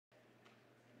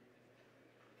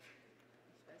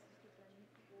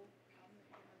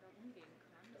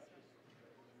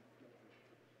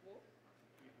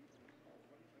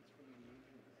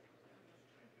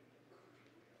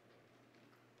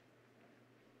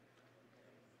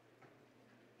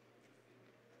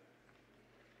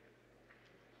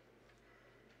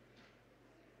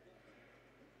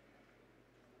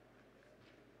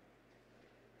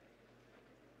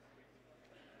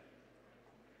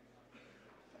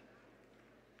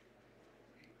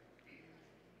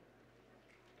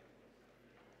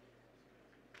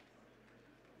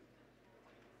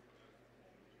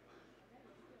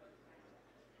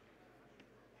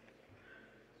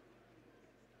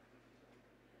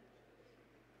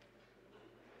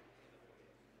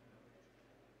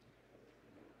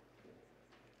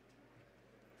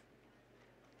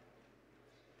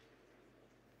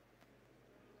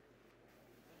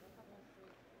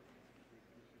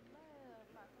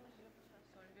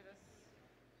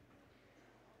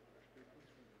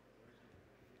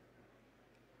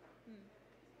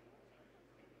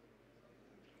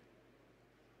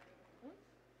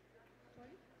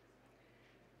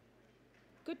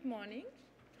Good morning.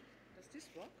 Does this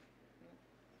work? No.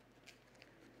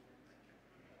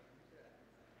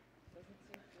 Doesn't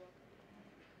seem to work.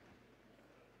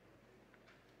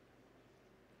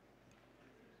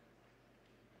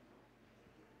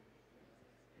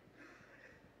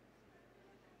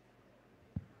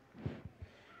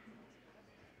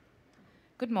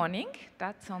 Good morning.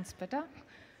 That sounds better.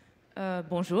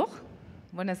 Bonjour.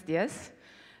 Buenos dias.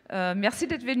 Merci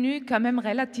d'être venu quand même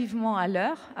relativement à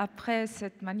l'heure après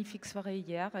cette magnifique soirée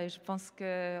hier. Et je pense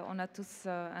qu'on a tous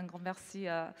un grand merci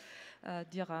à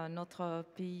dire à notre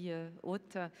pays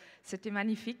hôte. C'était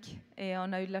magnifique et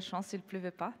on a eu de la chance, il ne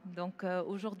pleuvait pas. Donc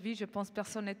aujourd'hui, je pense que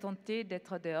personne n'est tenté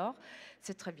d'être dehors.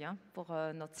 C'est très bien pour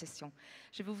notre session.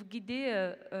 Je vais vous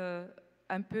guider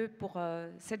un peu pour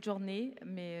cette journée,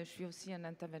 mais je suis aussi un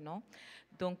intervenant.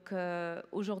 Donc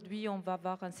aujourd'hui, on va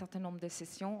avoir un certain nombre de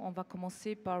sessions. On va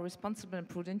commencer par Responsible and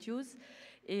Prudent Use.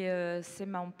 Et c'est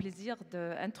mon plaisir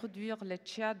d'introduire le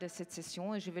chair de cette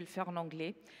session et je vais le faire en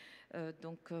anglais.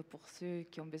 Donc pour ceux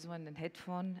qui ont besoin d'un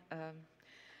headphone,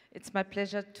 it's my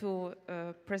pleasure to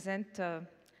present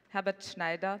Herbert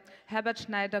Schneider. Herbert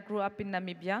Schneider grew up in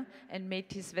Namibia and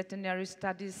made his veterinary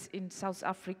studies in South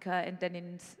Africa and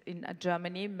then in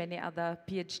Germany, many other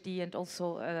PhD and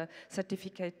also a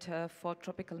certificate for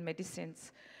tropical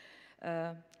medicines.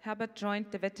 Herbert joined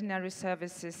the veterinary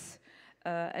services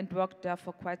and worked there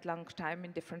for quite a long time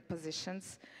in different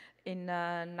positions. In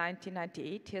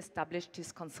 1998, he established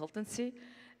his consultancy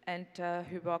and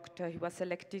he was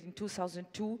elected in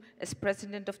 2002 as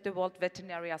president of the World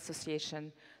Veterinary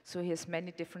Association. So he has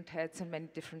many different heads and many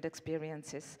different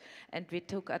experiences. And we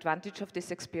took advantage of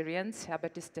this experience.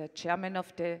 Herbert is the chairman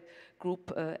of the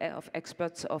group of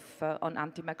experts on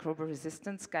antimicrobial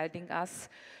resistance, guiding us,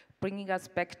 bringing us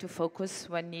back to focus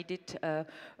when needed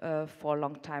for a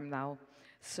long time now.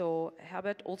 So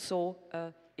Herbert also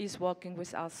is working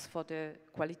with us for the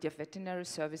quality of veterinary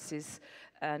services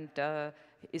and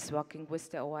is working with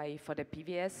the OIE for the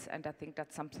PVS, and I think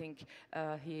that's something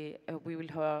we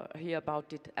will hear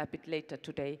about it a bit later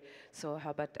today. So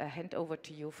Herbert, I hand over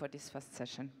to you for this first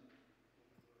session.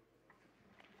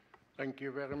 Thank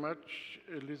you very much,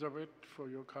 Elisabeth, for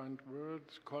your kind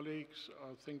words. Colleagues,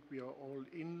 I think we are all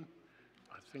in.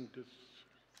 I think this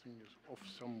thing is off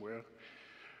somewhere.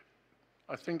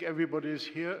 I think everybody is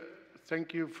here.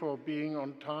 Thank you for being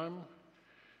on time,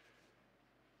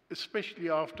 especially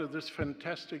after this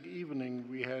fantastic evening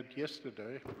we had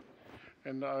yesterday.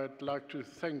 And I'd like to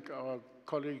thank our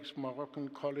colleagues, Moroccan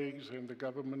colleagues, and the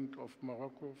government of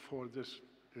Morocco for this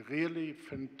really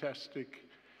fantastic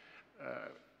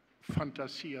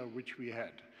fantasia which we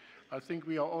had. I think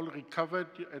we are all recovered,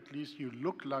 at least you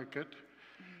look like it,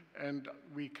 and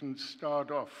we can start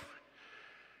off.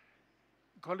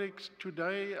 Colleagues,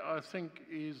 today I think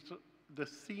is the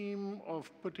theme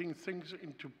of putting things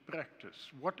into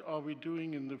practice. What are we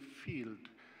doing in the field?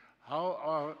 How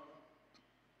are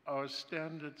our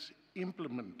standards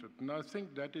implemented? And I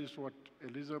think that is what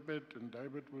Elisabeth and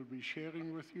David will be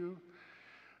sharing with you.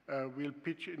 We'll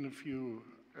pitch in a few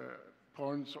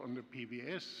points on the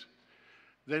PVS.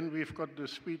 Then we've got the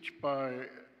speech by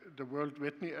the World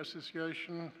Veterinary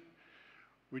Association,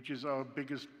 which is our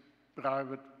biggest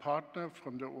private partner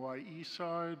from the OIE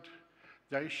side.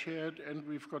 They shared, and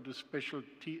we've got a special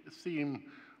theme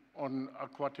on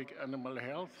aquatic animal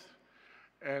health,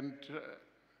 and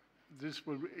this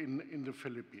will be in the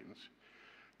Philippines.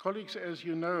 Colleagues, as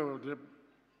you know, the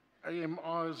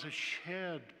AMR is a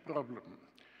shared problem,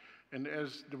 and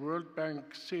as the World Bank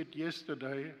said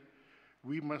yesterday,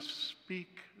 we must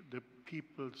speak the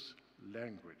people's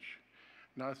language.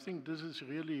 Now, I think this is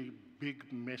really a big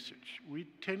message. We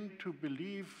tend to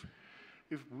believe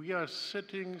if we are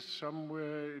sitting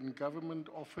somewhere in government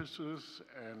offices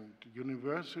and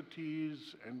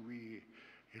universities and we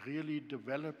really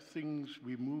develop things,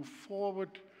 we move forward,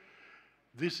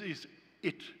 this is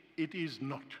it. It is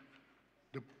not.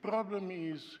 The problem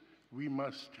is we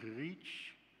must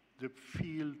reach the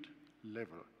field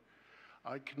level.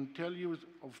 I can tell you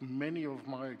of many of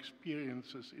my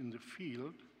experiences in the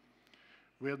field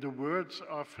where the words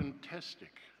are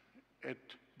fantastic at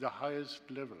the highest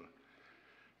level.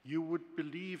 You would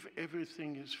believe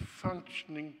everything is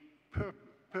functioning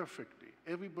perfectly.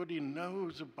 Everybody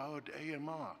knows about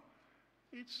AMR.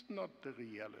 It's not the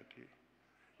reality.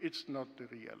 It's not the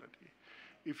reality.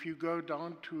 If you go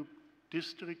down to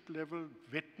district level,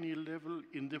 veterinary level,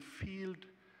 in the field,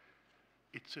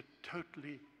 it's a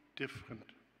totally different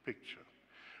picture.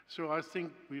 So I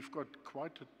think we've got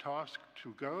quite a task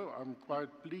to go. I'm quite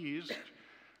pleased.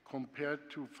 compared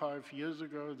to 5 years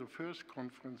ago, the first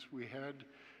conference we had,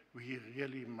 we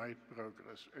really made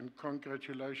progress. And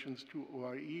congratulations to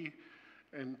OIE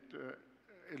and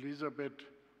Elisabeth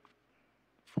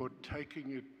for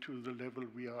taking it to the level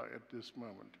we are at this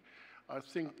moment. I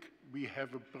think we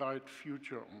have a bright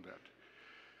future on that.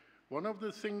 One of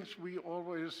the things we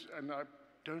always, and I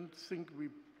don't think we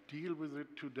deal with it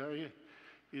today,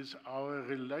 is our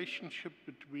relationship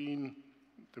between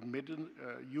the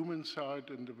human side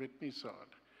and the veterinary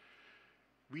side.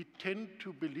 We tend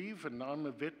to believe, and I'm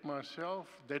a vet myself,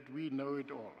 that we know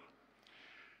it all.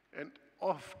 And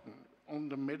often, on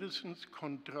the medicines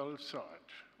control side,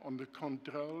 on the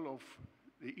control of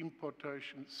the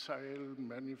importation, sale,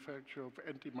 manufacture of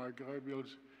antimicrobials,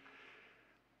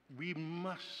 we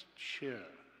must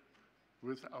share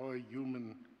with our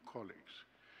human colleagues.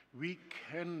 We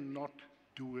cannot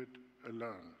do it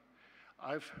alone.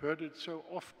 I've heard it so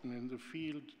often in the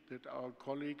field that our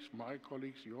colleagues, my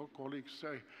colleagues, your colleagues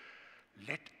say,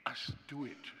 let us do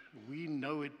it. We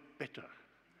know it better.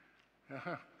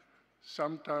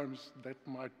 Sometimes that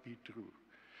might be true.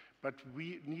 But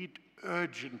we need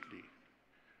urgently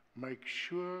make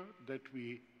sure that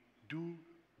we do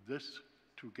this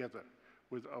together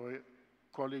with our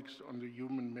colleagues on the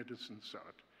human medicine side.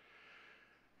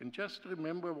 And just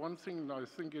remember one thing, and I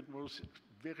think it was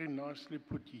very nicely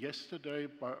put yesterday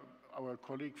by our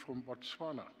colleague from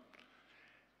Botswana.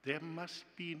 There must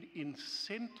be an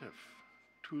incentive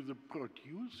to the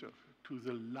producer, to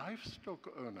the livestock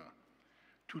owner,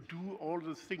 to do all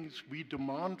the things we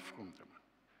demand from them.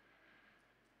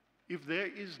 If there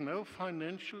is no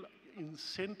financial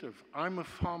incentive, I'm a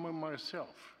farmer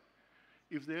myself,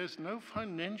 if there's no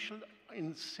financial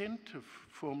incentive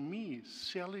for me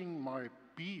selling my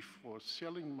beef or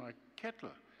selling my cattle,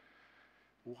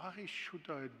 why should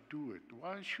I do it?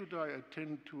 Why should I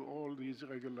attend to all these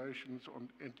regulations on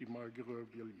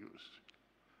antimicrobial use?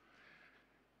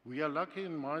 We are lucky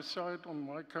in my side, on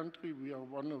my country, we are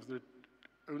one of the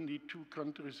only 2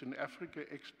 countries in Africa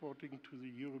exporting to the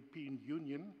European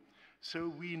Union, so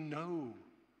we know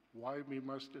why we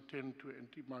must attend to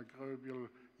antimicrobial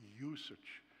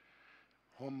usage,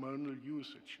 hormonal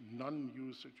usage,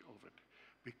 non-usage of it,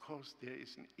 because there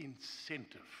is an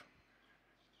incentive.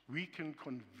 We can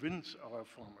convince our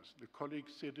farmers. The colleague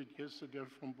said it yesterday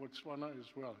from Botswana as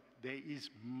well. There is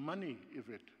money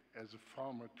in it as a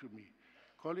farmer to me.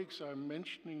 Colleagues, I'm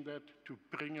mentioning that to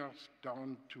bring us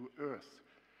down to earth,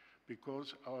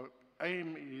 because our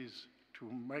aim is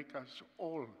to make us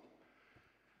all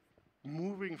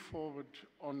moving forward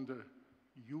on the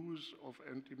use of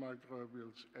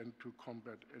antimicrobials and to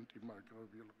combat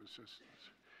antimicrobial resistance.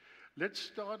 Let's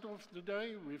start off the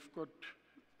day. We've got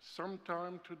some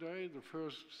time today. The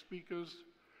first speakers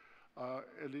are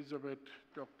Elisabeth,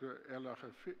 Dr.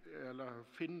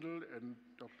 Erlacher-Vindel, and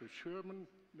Dr. Sherman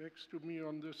next to me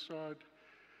on this side.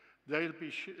 They'll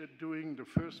be doing the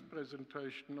first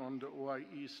presentation on the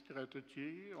OIE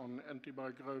strategy on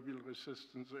antimicrobial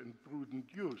resistance and prudent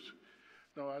use.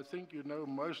 Now, I think you know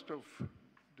most of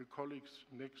the colleagues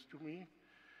next to me.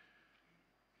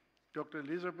 Dr.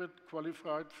 Elisabeth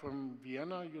qualified from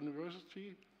Vienna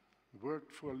University,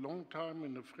 worked for a long time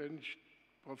in the French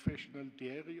professional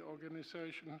dairy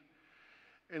organization,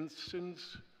 and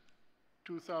since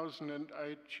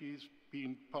 2008, she's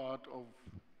been part of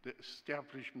the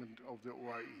establishment of the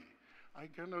OIE. I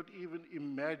cannot even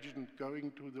imagine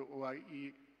going to the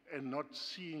OIE and not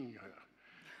seeing her.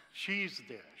 She's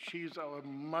there. She's our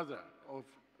mother of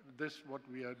this, what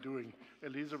we are doing.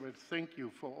 Elisabeth, thank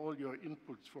you for all your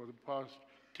inputs for the past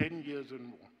 10 years and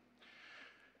more.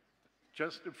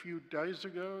 Just a few days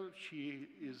ago, she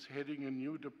is heading a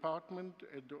new department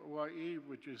at the OIE,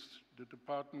 which is the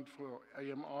Department for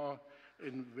AMR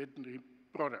and Veterinary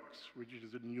Products, which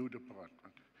is a new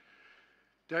department.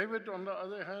 David, on the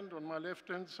other hand, on my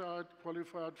left-hand side,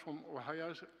 qualified from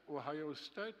Ohio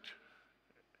State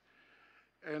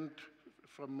and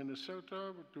from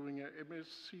Minnesota, doing an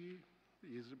MSc.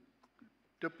 He's a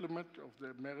diplomat of the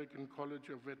American College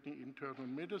of Veterinary Internal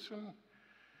Medicine.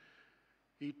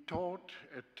 He taught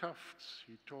at Tufts,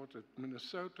 he taught at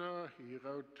Minnesota, he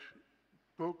wrote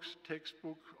books,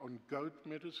 textbooks on goat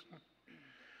medicine,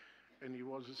 and he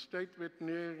was a state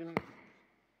veterinarian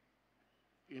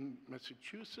in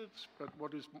Massachusetts, but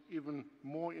what is even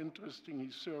more interesting,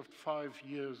 he served 5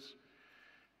 years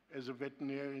as a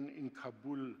veterinarian in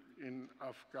Kabul in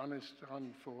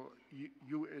Afghanistan for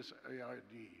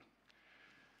USAID.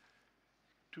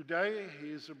 Today, he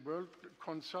is a world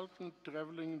consultant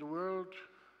traveling the world,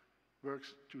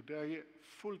 works today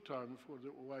full-time for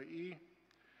the OIE,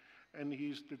 and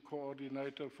he's the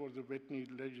coordinator for the Veterinary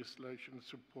Legislation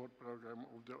Support Program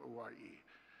of the OIE.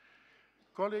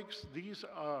 Colleagues, these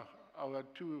are our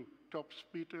two top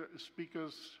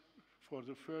speakers for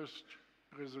the first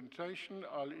presentation.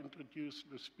 I'll introduce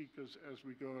the speakers as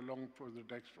we go along for the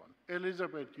next one.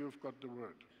 Elisabeth, you've got the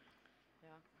word. Yeah,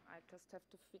 I just have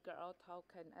to figure out how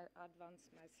can I advance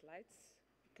my slides,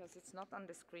 because it's not on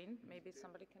the screen. Maybe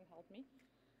somebody can help me.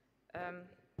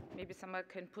 Maybe somebody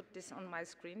can put this on my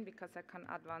screen, because I can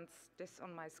advance this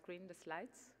on my screen, the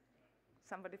slides.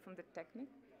 Somebody from the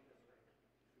technique?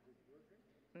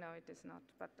 No, it is not,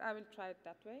 but I will try it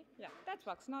that way. Yeah, that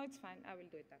works. No, it's fine. I will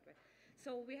do it that way.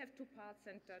 So we have two parts,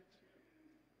 and oh,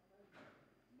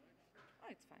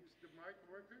 it's fine. Is the mic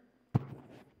working?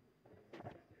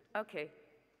 Okay.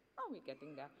 Oh, we're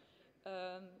getting there.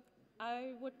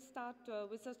 I would start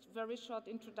with a very short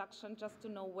introduction just to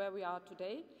know where we are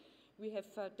today. We have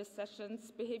the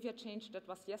sessions, behavior change, that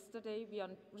was yesterday. We are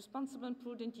on responsible and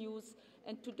prudent use,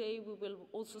 and today we will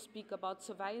also speak about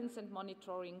surveillance and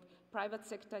monitoring, private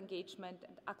sector engagement,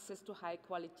 and access to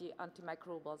high-quality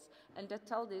antimicrobials. And I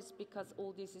tell this because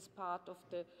all this is part of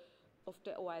the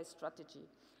OIE strategy.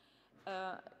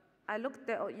 I looked,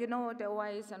 you know, the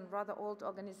OIE is a rather old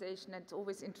organization, and it's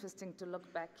always interesting to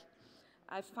look back.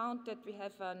 I found that we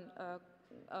have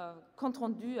a compte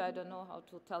rendu, I don't know how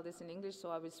to tell this in English, so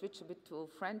I will switch a bit to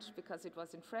French because it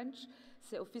was in French.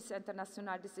 C'est Office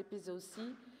international des épisodes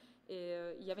aussi. Et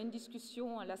il y avait une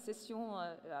discussion à la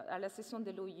session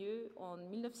de l'OIE en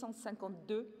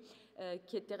 1952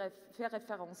 qui était fait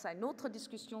référence à une autre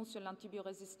discussion sur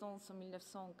l'antibiorésistance en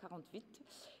 1948.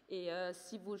 Et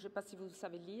si vous, je ne sais pas si vous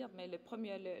savez lire, mais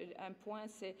un point,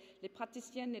 c'est les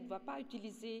praticiens ne doivent pas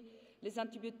utiliser les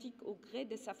antibiotiques au gré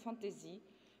de sa fantaisie,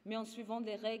 mais en suivant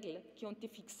les règles qui ont été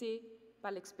fixées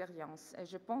par l'expérience. Et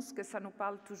je pense que ça nous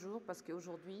parle toujours parce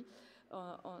qu'aujourd'hui,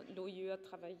 l'OIE a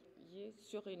travaillé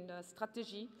sur une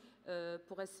stratégie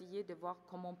pour essayer de voir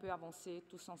comment on peut avancer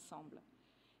tous ensemble.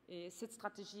 Et cette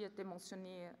stratégie a été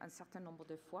mentionnée un certain nombre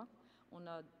de fois. On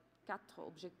a 4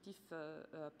 objectifs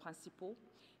principaux.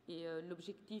 Et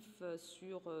l'objectif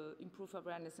sur improve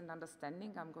awareness and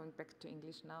understanding, I'm going back to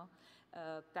English now,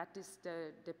 that is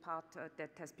the part that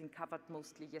has been covered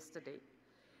mostly yesterday.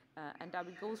 And I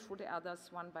will go through the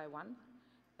others one by one.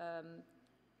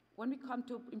 When we come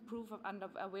to improve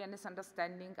awareness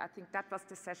understanding, I think that was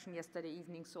the session yesterday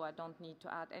evening, so I don't need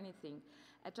to add anything.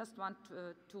 I just want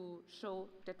to show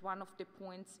that one of the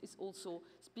points is also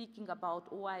speaking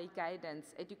about OIE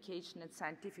guidance, education, and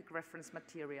scientific reference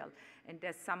material. And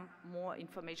there's some more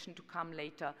information to come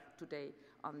later today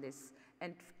on this.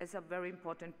 And as a very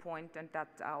important point, and that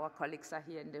our colleagues are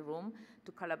here in the room,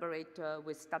 to collaborate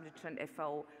with WHO and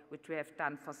FAO, which we have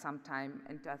done for some time.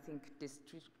 And I think this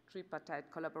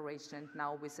tripartite collaboration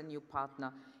now with a new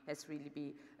partner has really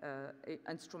been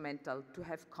instrumental to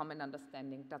have common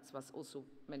understanding. That was also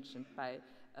mentioned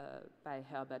by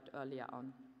Herbert earlier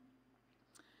on.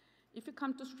 If we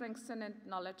come to strengthen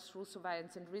knowledge through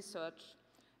surveillance and research,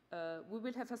 we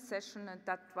will have a session, and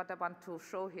that's what I want to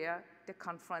show here. The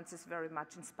conference is very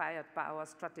much inspired by our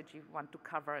strategy we want to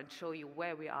cover and show you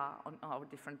where we are on our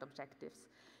different objectives.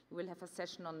 We will have a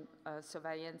session on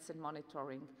surveillance and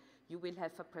monitoring. You will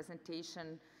have a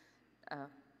presentation,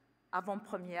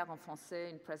 avant-première en français,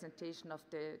 une presentation of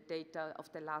the data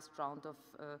of the last round of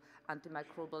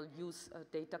antimicrobial use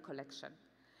data collection.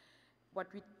 What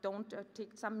we don't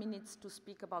take some minutes to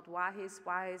speak about WAHIS.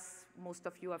 WAHIS, most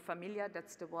of you are familiar,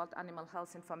 that's the World Animal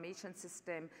Health Information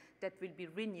System that will be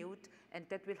renewed, and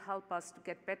that will help us to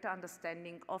get better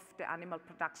understanding of the animal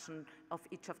production of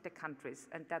each of the countries.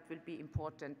 And that will be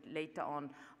important later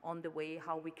on the way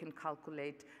how we can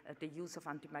calculate the use of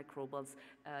antimicrobials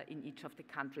in each of the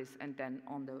countries, and then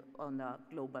on a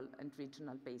global and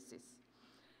regional basis.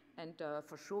 And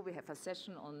for sure, we have a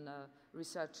session on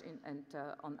research and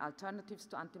on alternatives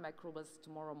to antimicrobials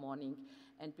tomorrow morning.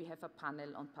 And we have a panel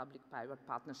on public-private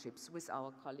partnerships with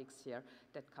our colleagues here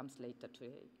that comes later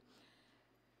today.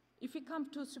 If we come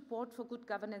to support for good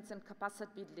governance and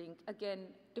capacity building, again,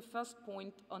 the first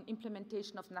point on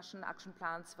implementation of national action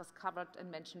plans was covered and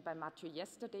mentioned by Mathieu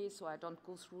yesterday, so I don't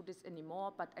go through this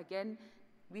anymore. But again,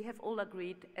 we have all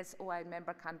agreed as OIE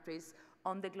member countries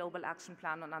on the Global Action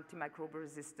Plan on Antimicrobial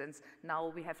Resistance. Now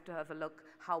we have to have a look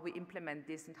how we implement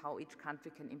this and how each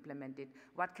country can implement it.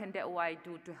 What can the OIE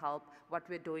do to help what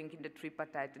we're doing in the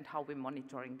tripartite and how we're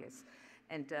monitoring this?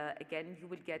 And again, you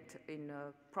will get in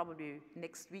probably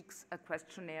next week's a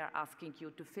questionnaire asking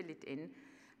you to fill it in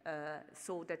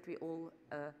so that we all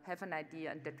have an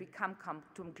idea and that we come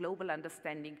to a global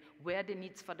understanding where the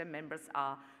needs for the members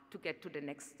are to get to the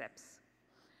next steps.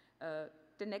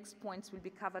 The next points will be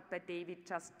covered by David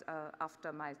just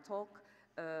after my talk.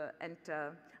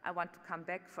 I want to come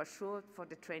back for sure for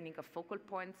the training of focal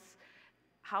points.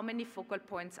 How many focal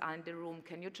points are in the room?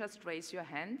 Can you just raise your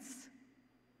hands?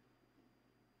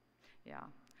 Yeah,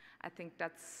 I think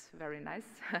that's very nice,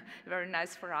 very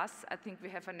nice for us. I think we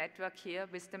have a network here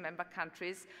with the member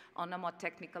countries on a more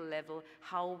technical level,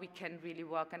 how we can really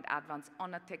work and advance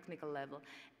on a technical level.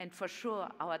 And for sure,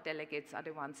 our delegates are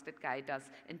the ones that guide us,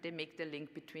 and they make the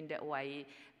link between the OIE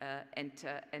and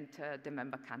the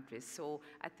member countries. So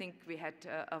I think we had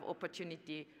an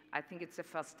opportunity. I think it's the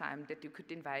first time that you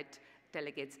could invite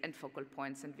delegates and focal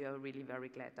points, and we are really very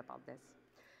glad about this.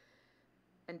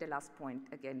 And the last point,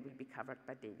 again, will be covered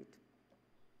by David.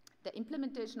 The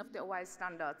implementation of the OIE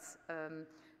standards,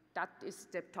 that is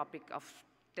the topic of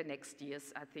the next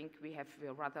years. I think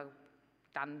we're rather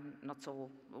done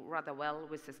rather well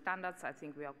with the standards. I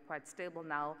think we are quite stable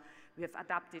now. We have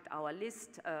adapted our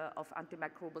list of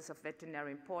antimicrobials of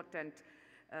veterinary important.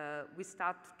 We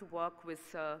start to work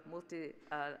with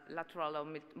multilateral or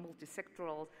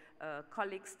multisectoral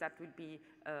colleagues. That will be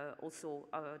also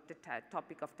the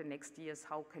topic of the next years.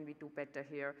 How can we do better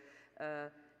here?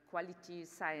 Quality,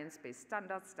 science-based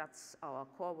standards, that's our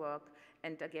core work.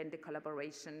 And again, the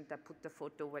collaboration, that put the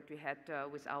photo what we had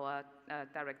with our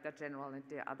Director General and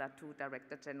the other two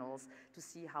Director Generals to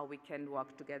see how we can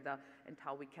work together and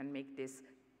how we can make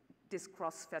this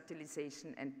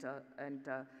cross-fertilization and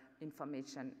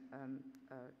information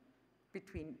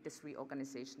between the three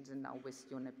organizations, and now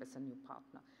with UNEP as a new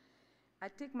partner. I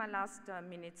take my last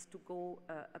minutes to go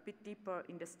a bit deeper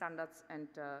in the standards and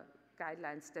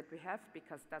guidelines that we have,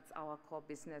 because that's our core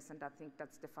business, and I think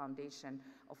that's the foundation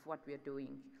of what we are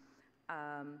doing.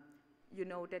 You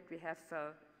know that we have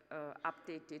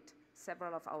updated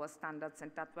several of our standards, and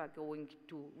that we're going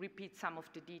to repeat some of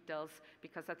the details,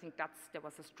 because I think there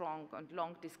was a strong and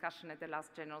long discussion at the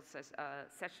last general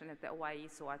session at the OIE,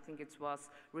 so I think it's worth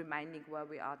reminding where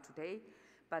we are today.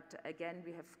 But again,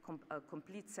 we have a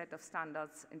complete set of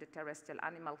standards in the Terrestrial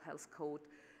Animal Health Code,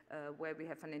 where we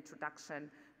have an introduction,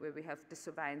 where we have the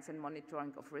surveillance and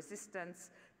monitoring of resistance,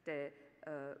 the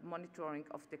monitoring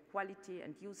of the quality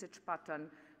and usage pattern,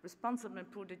 responsible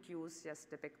and prudent use, yes,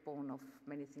 the backbone of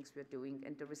many things we're doing,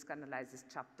 and the risk analysis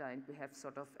chapter, and we have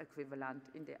sort of equivalent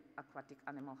in the Aquatic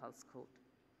Animal Health Code.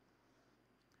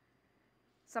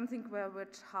 Something where we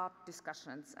had hard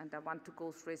discussions, and I want to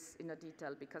go through this in a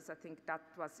detail, because I think that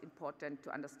was important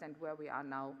to understand where we are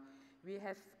now. We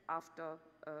have, after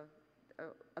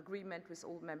agreement with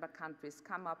all member countries,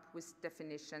 come up with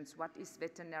definitions. What is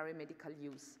veterinary medical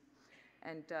use?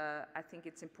 And I think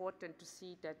it's important to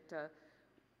see that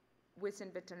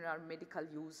within veterinary medical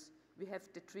use, we have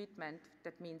the treatment,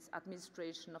 that means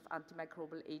administration of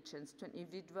antimicrobial agents to an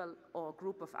individual or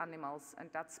group of animals, and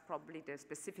that's probably the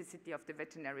specificity of the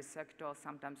veterinary sector.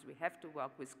 Sometimes we have to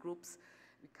work with groups.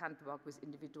 We can't work with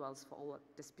individuals for all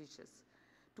the species.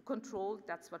 To control,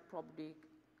 that's what probably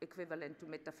equivalent to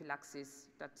metaphylaxis,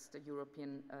 that's the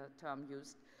European term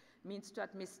used, means to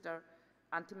administer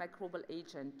antimicrobial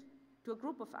agent to a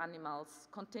group of animals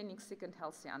containing sick and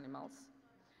healthy animals,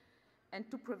 and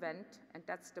to prevent, and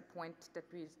that's the point that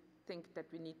we think that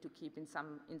we need to keep in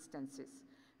some instances,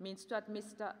 means to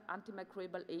administer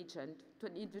antimicrobial agent to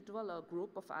an individual or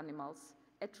group of animals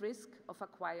at risk of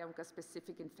acquiring a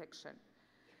specific infection.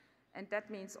 And that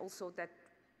means also that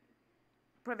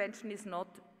prevention is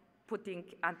not putting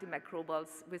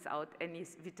antimicrobials without any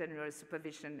veterinary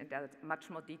supervision, and there are much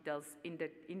more details in the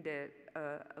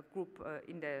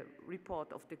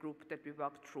report of the group that we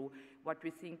worked through, what we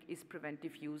think is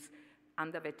preventive use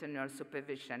under veterinary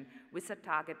supervision with a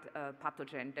target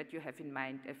pathogen that you have in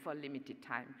mind for a limited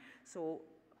time. So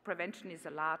prevention is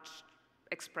a large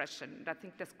expression, and I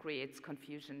think this creates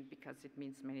confusion because it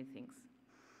means many things.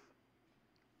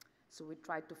 So we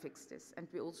tried to fix this. And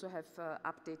we also have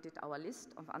updated our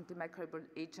list of antimicrobial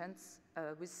agents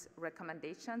with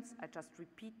recommendations. I just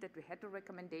repeat that we had a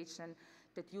recommendation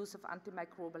that use of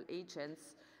antimicrobial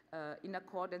agents in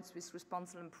accordance with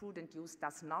responsible and prudent use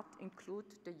does not include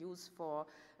the use for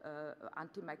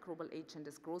antimicrobial agent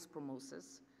as growth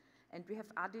promoters. And we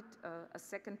have added a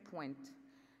second point.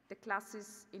 The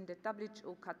classes in the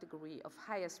WHO category of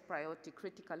highest priority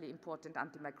critically important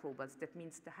antimicrobials, that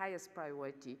means the highest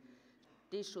priority,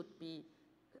 they should be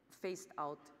phased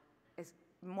out as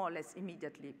more or less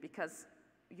immediately, because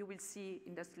you will see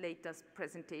in this latest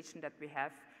presentation that we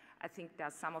have, I think there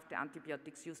are some of the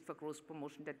antibiotics used for growth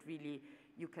promotion that really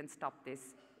you can stop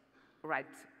this right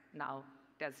now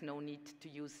there's no need to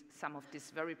use some of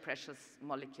these very precious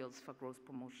molecules for growth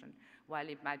promotion, while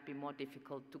it might be more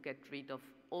difficult to get rid of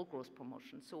all growth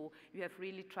promotion. So we have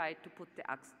really tried to put the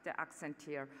accent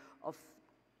here of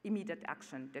immediate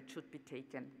action that should be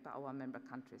taken by our member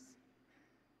countries.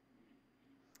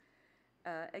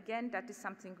 Again, that is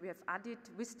something we have added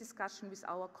with discussion with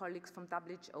our colleagues from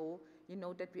WHO. You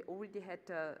know that we already had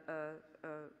a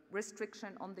restriction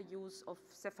on the use of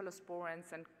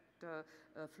cephalosporins and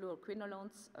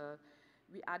fluoroquinolones.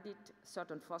 We added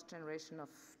third and fourth generation of,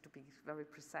 to be very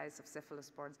precise, of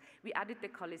cephalosporins. We added the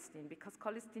colistin because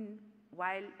colistin,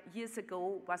 while years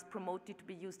ago was promoted to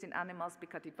be used in animals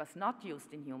because it was not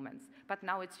used in humans, but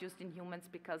now it's used in humans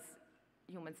because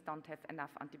humans don't have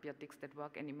enough antibiotics that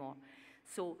work anymore.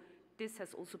 So this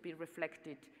has also been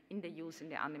reflected in the use in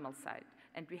the animal side.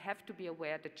 And we have to be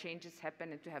aware that changes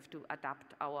happen and we have to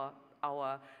adapt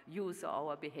our use or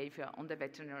our behavior on the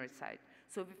veterinary side.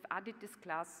 So we've added this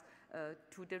class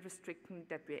to the restriction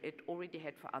that we had already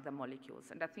had for other molecules.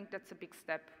 And I think that's a big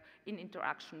step in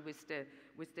interaction with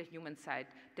the human side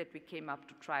that we came up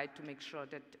to try to make sure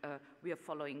that we are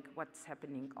following what's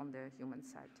happening on the human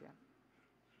side here.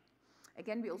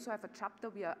 Again, we also have a chapter.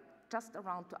 We are just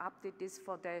around to update this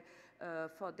for the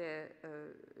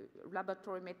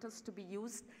laboratory methods to be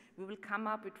used. We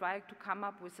try to come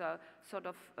up with a sort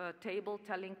of table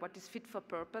telling what is fit for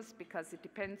purpose, because it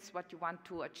depends what you want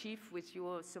to achieve with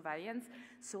your surveillance.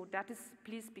 So that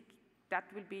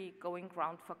will be going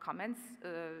around for comments.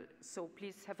 So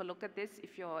please have a look at this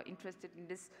if you're interested in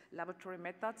this laboratory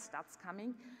methods. That's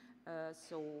coming.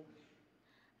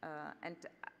 And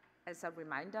as a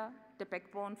reminder, the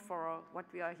backbone for what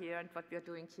we are here and what we are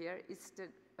doing here is the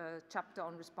chapter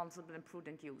on responsible and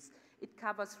prudent use. It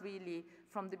covers really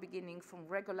from the beginning, from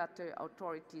regulatory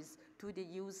authorities to the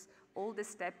use, all the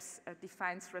steps,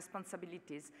 defines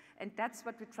responsibilities. And that's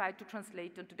what we try to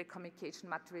translate into the communication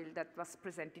material that was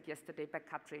presented yesterday by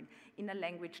Katrin in a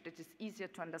language that is easier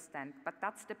to understand. But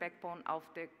that's the backbone of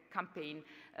the campaign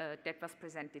that was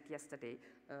presented yesterday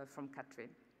from Katrin.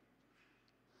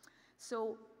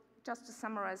 So, just to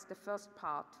summarize the first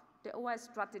part, the OIE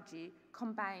strategy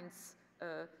combines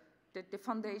the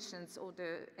foundations or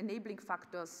the enabling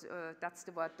factors, that's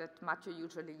the word that Matthew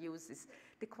usually uses,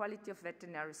 the quality of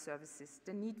veterinary services,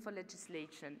 the need for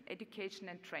legislation, education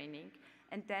and training,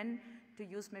 and then, to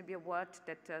use maybe a word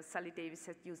that Sally Davis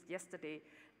had used yesterday,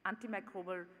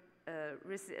 antimicrobial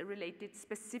related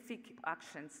specific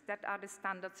actions that are the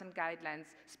standards and guidelines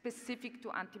specific to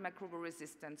antimicrobial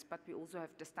resistance, but we also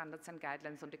have the standards and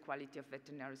guidelines on the quality of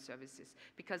veterinary services.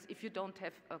 Because if you don't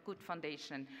have a good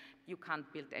foundation, you can't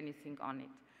build anything on it.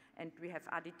 And we have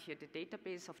added here the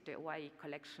database of the OIE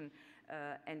collection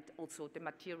and also the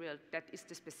material that is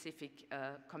the specific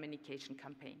communication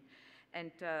campaign.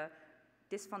 And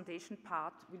this foundation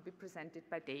part will be presented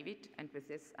by David, and with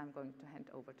this, I'm going to hand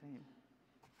over to him.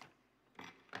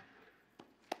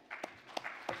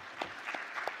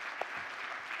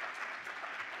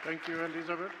 Thank you,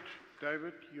 Elisabeth.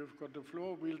 David, you've got the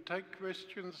floor. We'll take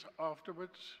questions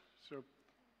afterwards. So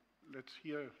let's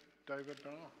hear David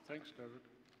now. Thanks, David.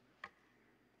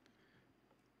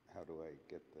 How do I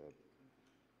get the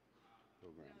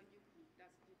program?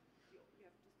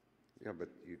 Yeah, but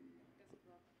you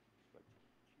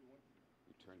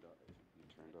turned off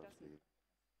the.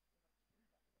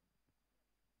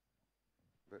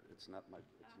 But it's not my.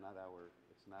 It's not our.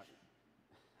 It's not.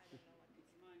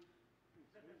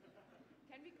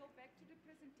 Can we go back to the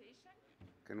presentation?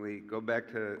 Can we go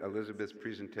back to Elisabeth's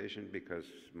presentation, because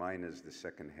mine is the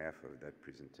second half of that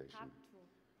presentation.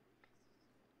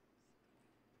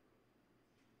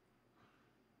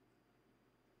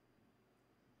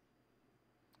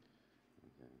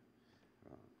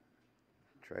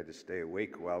 Try to stay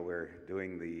awake while we're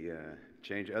doing the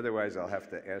change. Otherwise, I'll have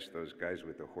to ask those guys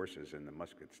with the horses and the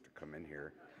muskets to come in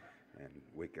here and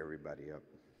wake everybody up.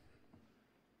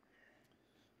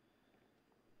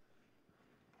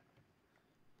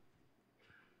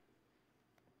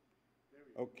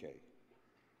 Okay.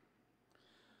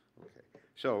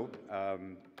 So,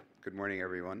 good morning,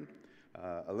 everyone.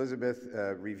 Elisabeth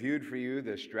reviewed for you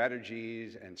the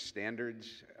strategies and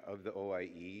standards of the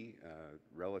OIE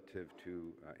relative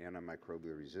to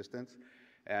antimicrobial resistance.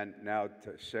 And now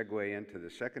to segue into the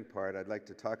second part, I'd like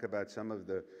to talk about some of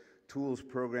the tools,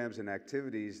 programs, and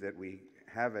activities that we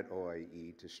have at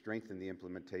OIE to strengthen the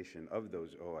implementation of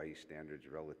those OIE standards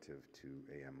relative to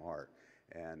AMR.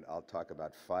 And I'll talk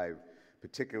about 5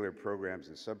 particular programs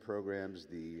and subprograms.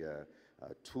 The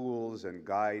tools and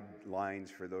guidelines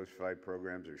for those 5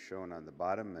 programs are shown on the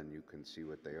bottom, and you can see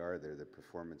what they are. They're the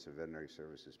Performance of Veterinary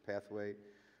Services Pathway,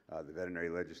 the Veterinary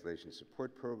Legislation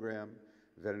Support Program,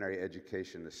 veterinary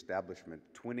education establishment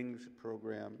twinnings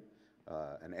program,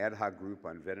 an ad hoc group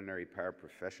on veterinary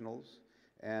paraprofessionals,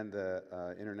 and the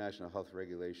International Health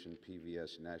Regulation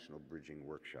PVS National Bridging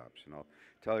Workshops. And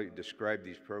I'll describe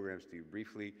these programs to you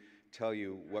briefly, tell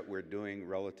you what we're doing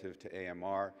relative to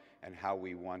AMR, and how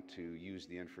we want to use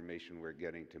the information we're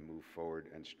getting to move forward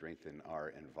and strengthen our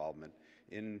involvement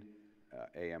in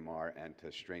AMR and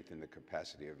to strengthen the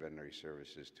capacity of veterinary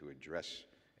services to address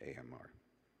AMR.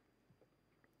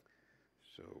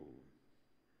 So,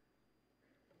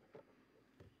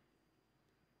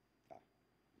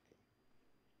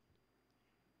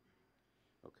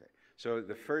 so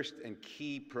the first and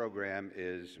key program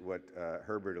is what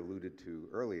Herbert alluded to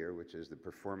earlier, which is the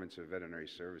Performance of Veterinary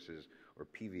Services, or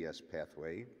PVS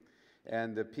pathway.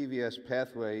 And the PVS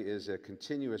pathway is a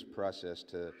continuous process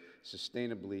to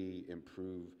sustainably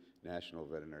improve national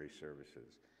veterinary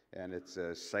services. And it's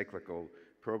a cyclical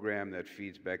program that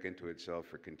feeds back into itself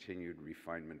for continued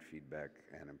refinement, feedback,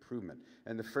 and improvement.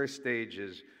 And the first stage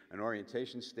is an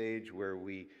orientation stage where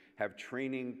we have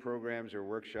training programs or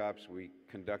workshops we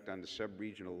conduct on the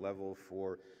sub-regional level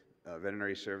for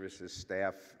veterinary services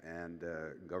staff and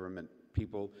government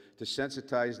people to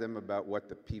sensitize them about what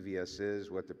the PVS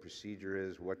is, what the procedure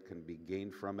is, what can be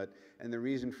gained from it. And the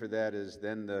reason for that is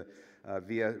then the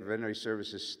veterinary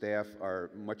services staff are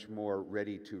much more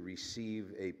ready to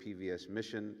receive a PVS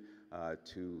mission,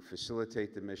 to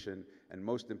facilitate the mission, and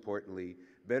most importantly,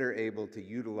 better able to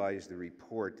utilize the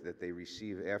report that they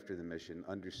receive after the mission,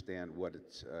 understand what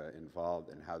it's involved,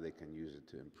 and how they can use it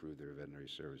to improve their veterinary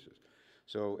services.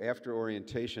 So after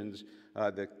orientations,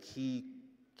 the key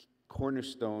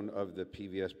cornerstone of the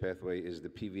PVS pathway is the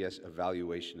PVS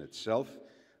evaluation itself.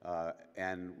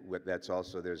 And that's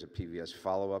also, there's a PVS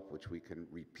follow-up, which we can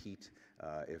repeat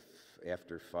if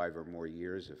after 5 or more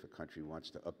years, if a country wants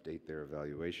to update their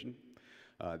evaluation.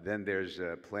 Then there's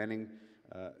a planning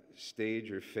stage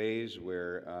or phase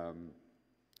where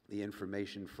the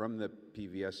information from the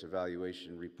PVS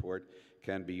evaluation report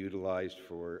can be utilized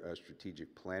for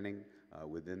strategic planning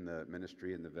within the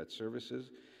ministry and the vet services.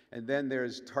 And then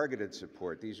there's targeted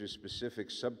support. These are specific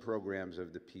sub-programs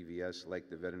of the PVS, like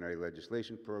the Veterinary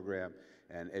Legislation Program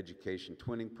and education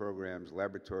twinning programs,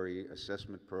 laboratory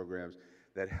assessment programs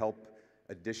that help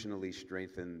additionally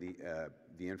strengthen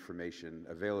the information,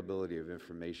 availability of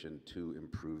information to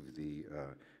improve the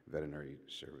veterinary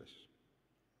service.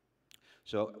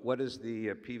 So what does the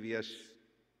PVS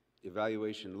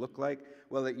evaluation look like?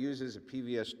 Well, it uses a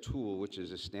PVS tool, which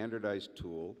is a standardized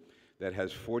tool that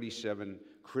has 47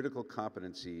 critical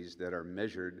competencies that are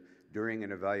measured during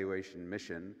an evaluation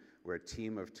mission, where a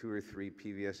team of 2 or 3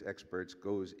 PVS experts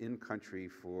goes in country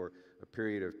for a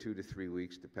period of 2 to 3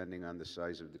 weeks, depending on the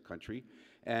size of the country,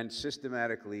 and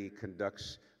systematically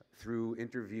conducts, through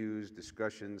interviews,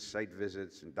 discussions, site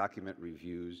visits, and document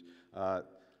reviews,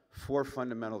 4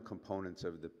 fundamental components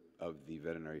of the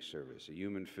veterinary service: a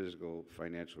human, physical,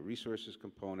 financial resources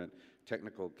component,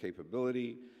 technical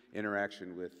capability,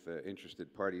 interaction with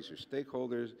interested parties or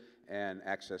stakeholders, and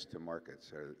access to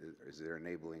markets. Is there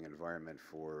enabling environment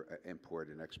for import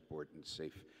and export and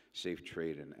safe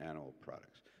trade in animal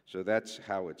products? So that's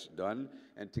how it's done.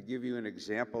 And to give you an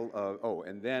example of,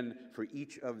 and then for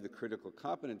each of the critical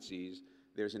competencies,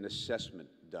 there's an assessment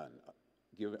done.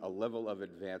 Give a level of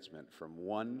advancement from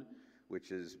 1,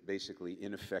 which is basically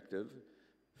ineffective,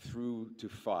 through to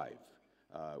 5.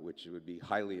 Which would be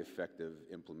highly effective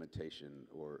implementation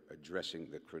or addressing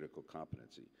the critical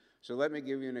competency. So let me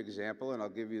give you an example, and I'll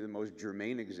give you the most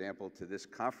germane example to this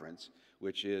conference,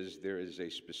 which is there is a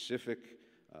specific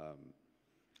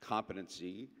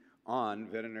competency on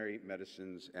veterinary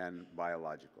medicines and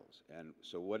biologicals. And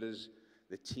so what is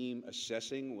the team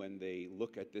assessing when they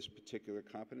look at this particular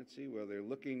competency? Well, they're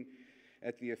looking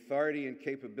at the authority and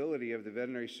capability of the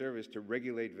veterinary service to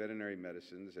regulate veterinary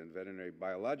medicines and veterinary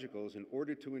biologicals in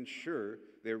order to ensure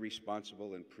their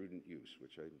responsible and prudent use,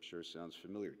 which I'm sure sounds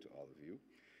familiar to all of you.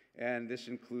 And this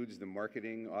includes the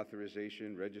marketing,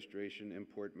 authorization, registration,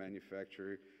 import,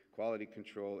 manufacture, quality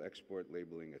control, export,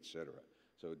 labeling, etc.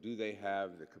 So do they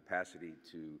have the capacity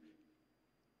to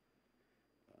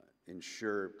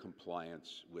ensure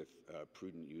compliance with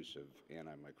prudent use of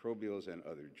antimicrobials and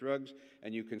other drugs?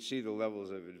 And you can see the levels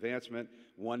of advancement,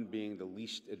 1 being the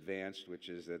least advanced, which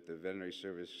is that the veterinary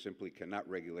service simply cannot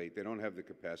regulate. They don't have the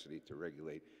capacity to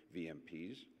regulate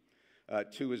VMPs.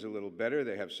 2 is a little better.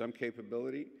 They have some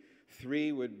capability.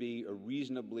 3 would be a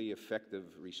reasonably effective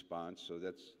response. So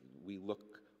we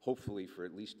look hopefully for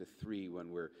at least a 3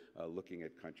 when we're looking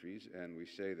at countries. And we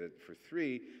say that for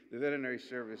 3, the veterinary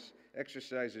service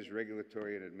exercises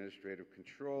regulatory and administrative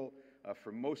control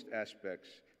for most aspects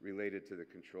related to the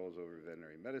controls over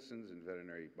veterinary medicines and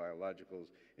veterinary biologicals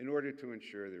in order to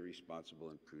ensure their responsible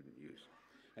and prudent use.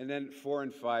 And then 4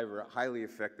 and 5 are highly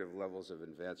effective levels of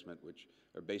advancement, which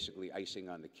are basically icing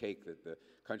on the cake that the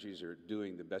countries are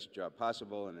doing the best job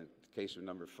possible. And in the case of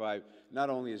number 5, not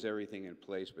only is everything in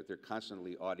place, but they're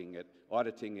constantly auditing it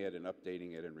and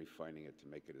updating it and refining it to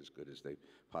make it as good as they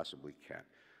possibly can.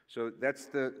 So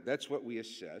that's what we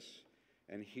assess.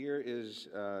 And here is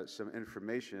some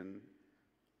information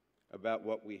about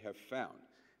what we have found.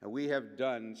 And we have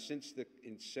done, since the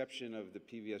inception of the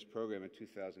PVS program in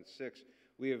 2006,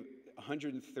 we have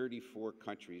 134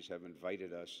 countries have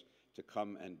invited us to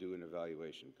come and do an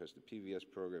evaluation, because the PVS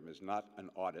program is not an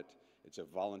audit. It's a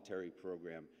voluntary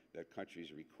program that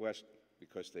countries request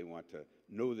because they want to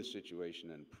know the situation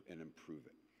and improve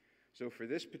it. So for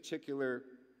this particular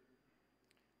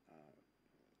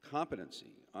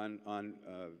competency on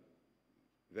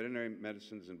veterinary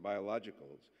medicines and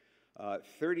biologicals,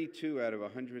 32 out of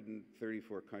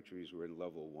 134 countries were in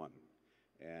level 1,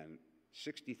 and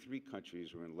 63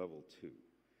 countries were in level 2.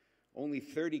 Only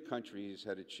 30 countries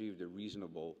had achieved a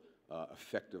reasonable,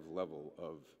 effective level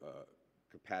of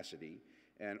capacity,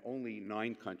 and only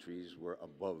 9 countries were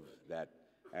above that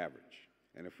average.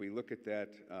 And if we look at that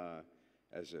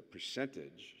as a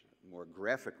percentage, more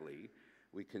graphically,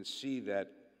 we can see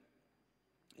that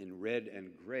in red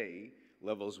and gray,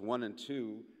 levels 1 and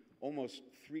 2, almost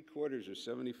 3/4 or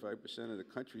 75% of the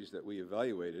countries that we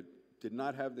evaluated did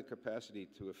not have the capacity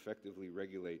to effectively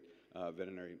regulate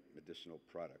veterinary medicinal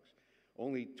products.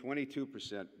 Only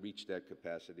 22% reached that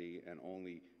capacity, and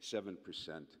only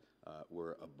 7%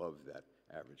 were above that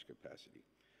average capacity.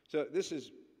 So this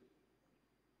is,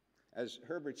 as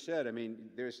Herbert said, I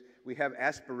mean, we have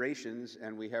aspirations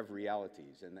and we have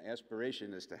realities, and the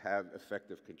aspiration is to have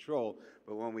effective control,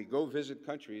 but when we go visit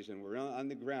countries and we're on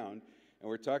the ground and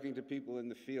we're talking to people in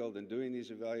the field and doing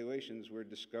these evaluations, we're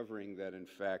discovering that, in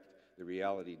fact, the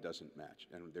reality doesn't match,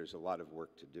 and there's a lot of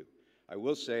work to do. I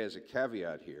will say, as a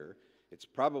caveat here, it's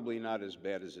probably not as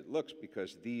bad as it looks,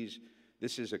 because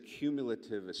this is a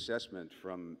cumulative assessment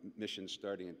from missions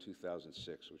starting in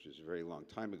 2006, which is a very long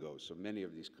time ago, so many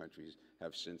of these countries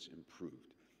have since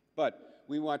improved. But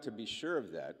we want to be sure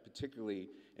of that, particularly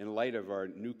in light of our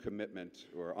new commitment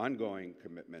or ongoing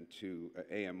commitment to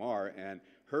AMR. And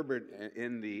Herbert,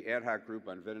 in the ad hoc group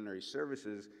on veterinary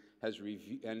services, has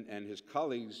reviewed, and his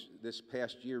colleagues this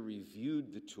past year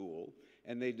reviewed the tool,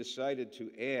 and they decided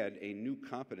to add a new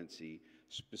competency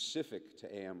specific to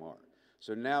AMR.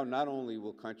 So now not only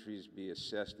will countries be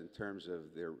assessed in terms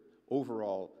of their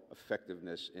overall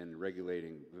effectiveness in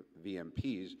regulating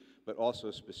VMPs, but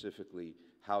also specifically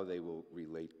how they will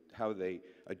relate, how they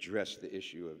address the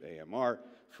issue of AMR,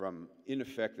 from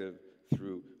ineffective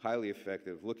through highly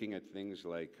effective, looking at things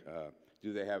like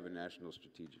do they have a national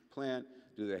strategic plan,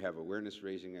 do they have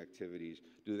awareness-raising activities,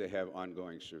 do they have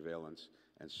ongoing surveillance,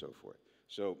 and so forth.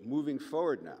 So moving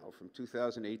forward now, from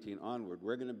 2018 onward,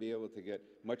 we're going to be able to get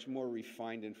much more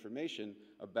refined information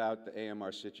about the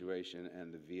AMR situation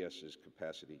and the VS's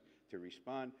capacity to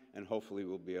respond, and hopefully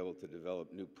we'll be able to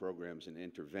develop new programs and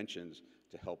interventions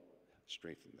to help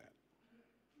strengthen that.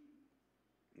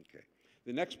 Okay.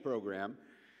 The next program,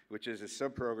 which is a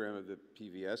subprogram of the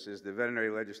PVS, is the Veterinary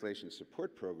Legislation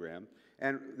Support Program.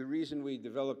 And the reason we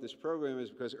developed this program is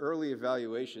because early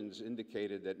evaluations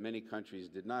indicated that many countries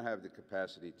did not have the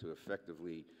capacity to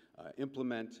effectively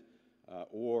implement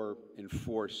or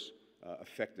enforce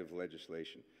effective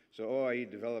legislation. So OIE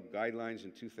developed guidelines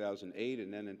in 2008,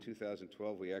 and then in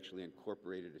 2012 we actually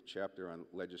incorporated a chapter on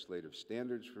legislative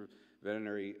standards for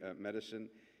veterinary medicine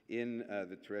in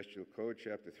the Terrestrial Code,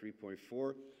 Chapter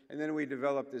 3.4. And then we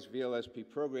developed this VLSP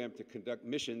program to conduct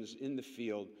missions in the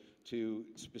field to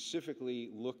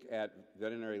specifically look at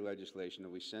veterinary legislation.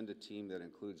 And we send a team that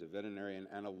includes a veterinarian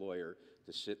and a lawyer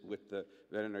to sit with the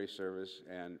veterinary service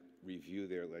and review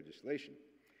their legislation.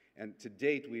 And to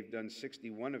date, we've done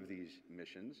 61 of these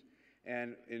missions.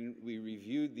 And we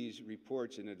reviewed these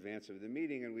reports in advance of the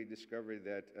meeting, and we discovered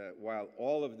that while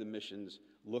all of the missions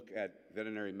look at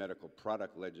veterinary medical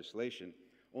product legislation,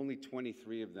 only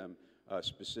 23 of them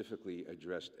specifically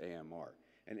addressed AMR.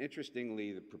 And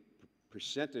interestingly, the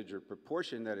percentage or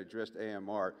proportion that addressed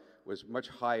AMR was much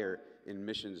higher in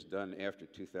missions done after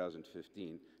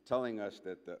 2015, telling us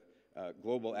that the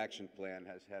Global Action Plan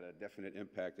has had a definite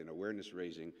impact in awareness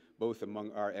raising, both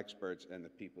among our experts and the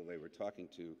people they were talking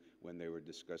to when they were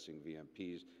discussing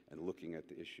VMPs and looking at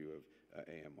the issue of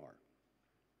AMR.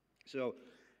 So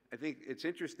I think it's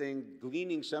interesting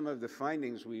gleaning some of the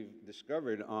findings we've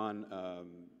discovered on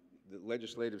the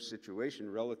legislative situation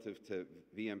relative to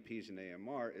VMPs and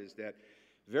AMR is that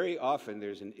very often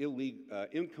there's an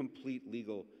incomplete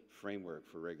legal framework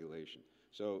for regulation.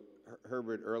 So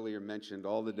Herbert earlier mentioned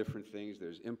all the different things.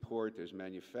 There's import, there's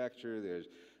manufacture, there's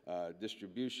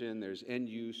distribution, there's end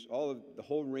use, the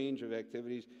whole range of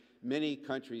activities. Many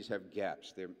countries have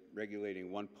gaps. They're regulating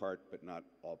one part but not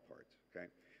all parts, okay?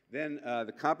 Then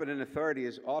the competent authority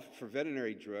for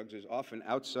veterinary drugs is often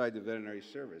outside the veterinary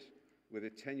service with a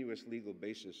tenuous legal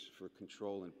basis for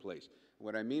control in place.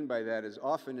 What I mean by that is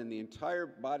often in the entire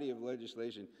body of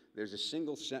legislation, there's a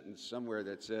single sentence somewhere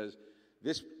that says,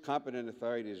 this competent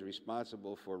authority is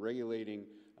responsible for regulating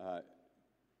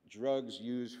drugs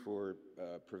used for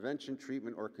prevention,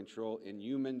 treatment, or control in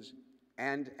humans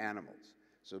and animals.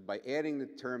 So by adding the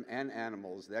term "and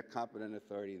animals," that competent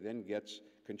authority then gets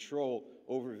control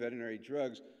over veterinary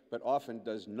drugs, but often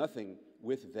does nothing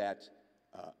with that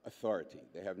authority.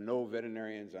 They have no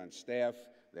veterinarians on staff.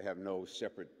 They have no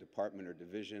separate department or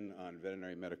division on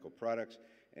veterinary medical products,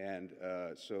 and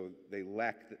so they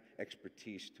lack the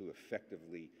expertise to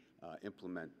effectively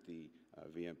implement the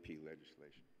VMP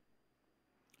legislation.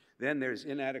 Then there's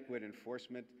inadequate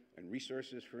enforcement and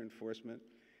resources for enforcement.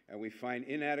 And we find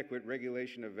inadequate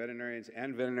regulation of veterinarians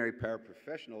and veterinary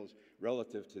paraprofessionals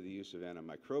relative to the use of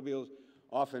antimicrobials,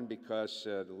 often because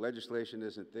the legislation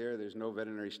isn't there. There's no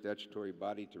veterinary statutory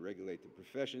body to regulate the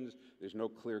professions. There's no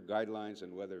clear guidelines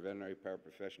on whether veterinary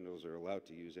paraprofessionals are allowed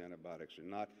to use antibiotics or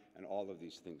not, and all of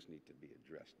these things need to be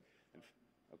addressed.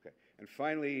 And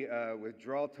finally,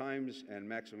 withdrawal times and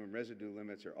maximum residue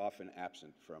limits are often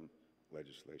absent from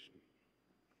legislation.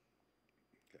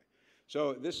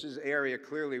 So this is an area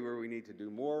clearly where we need to do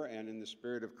more, and in the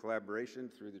spirit of collaboration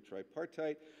through the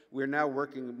tripartite, we're now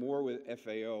working more with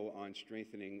FAO on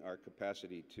strengthening our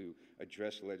capacity to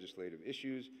address legislative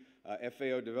issues.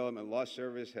 FAO Development Law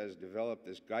Service has developed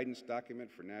this guidance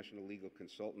document for national legal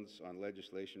consultants on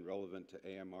legislation relevant to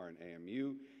AMR and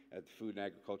AMU at the food and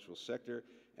agricultural sector,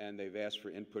 and they've asked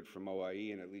for input from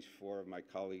OIE, and at least 4 of my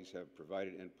colleagues have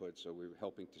provided input, so we're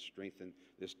helping to strengthen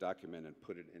this document and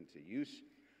put it into use.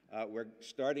 We're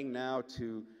starting now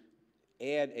to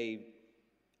add a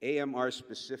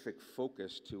AMR-specific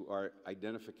focus to our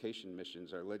identification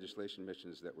missions, our legislation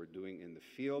missions that we're doing in the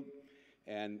field.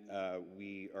 And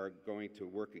we are going to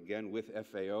work again with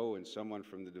FAO, and someone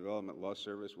from the Development Law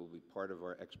Service will be part of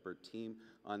our expert team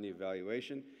on the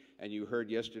evaluation. And you heard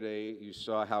yesterday, you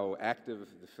saw how active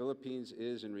the Philippines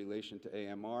is in relation to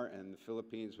AMR, and the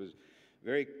Philippines was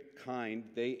very kind.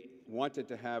 They wanted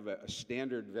to have a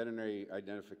standard veterinary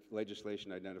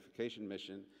legislation identification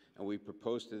mission, and we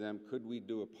proposed to them, could we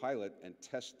do a pilot and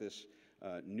test this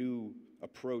new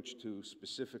approach to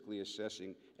specifically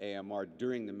assessing AMR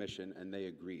during the mission, and they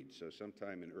agreed. So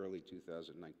sometime in early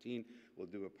 2019, we'll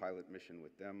do a pilot mission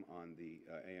with them on the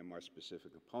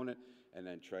AMR-specific component, and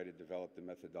then try to develop the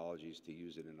methodologies to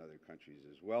use it in other countries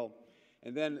as well.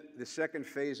 And then the second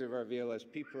phase of our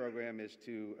VLSP program is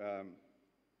to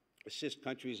assist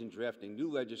countries in drafting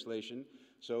new legislation.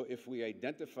 So if we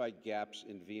identify gaps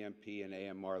in VMP and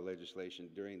AMR legislation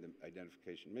during the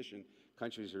identification mission,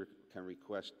 countries can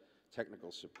request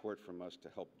technical support from us to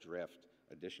help draft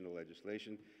additional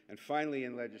legislation. And finally,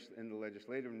 in the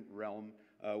legislative realm,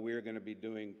 we're going to be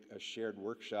doing shared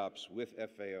workshops with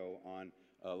FAO on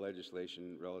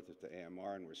legislation relative to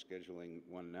AMR, and we're scheduling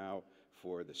one now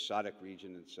for the SADC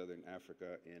region in Southern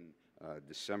Africa in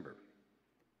December.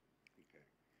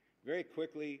 Very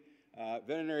quickly,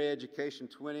 veterinary education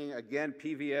twinning. Again,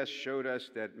 PVS showed us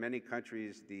that many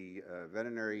countries, the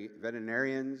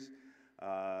veterinarians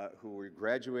who were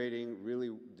graduating really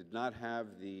did not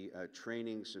have the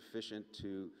training sufficient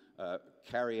to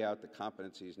carry out the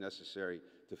competencies necessary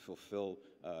to fulfill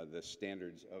the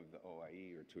standards of the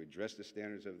OIE or to address the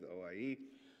standards of the OIE.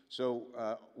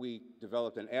 So we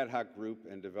developed an ad hoc group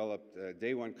and developed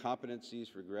day one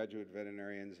competencies for graduate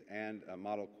veterinarians and a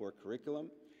model core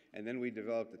curriculum. And then we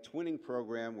developed a twinning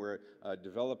program where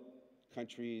developed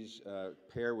countries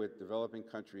pair with developing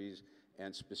countries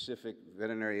and specific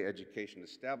veterinary education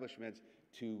establishments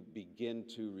to begin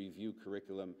to review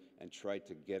curriculum and try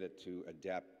to get it to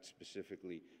adapt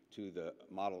specifically to the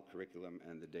model curriculum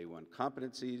and the day one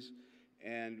competencies.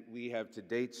 And we have to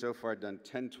date so far done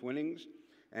 10 twinnings,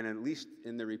 and at least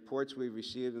in the reports we've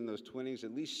received in those twinnings,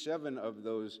 at least 7 of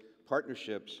those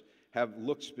partnerships have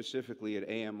looked specifically at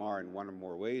AMR in one or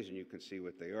more ways, and you can see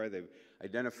what they are. They've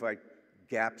identified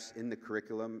gaps in the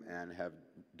curriculum and have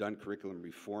done curriculum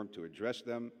reform to address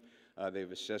them.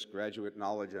 They've assessed graduate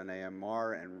knowledge on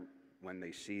AMR, and when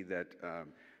they see that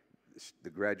the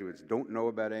graduates don't know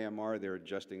about AMR. They're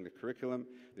adjusting the curriculum.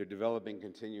 They're developing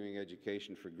continuing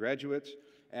education for graduates.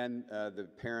 And the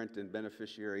parent and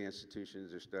beneficiary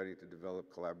institutions are starting to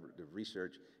develop collaborative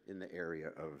research in the area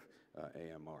of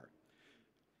AMR.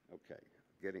 Okay,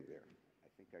 getting there. I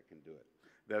think I can do it.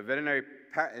 The veterinary,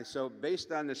 so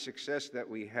based on the success that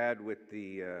we had with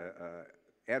the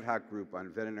ad hoc group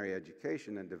on veterinary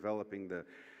education and developing the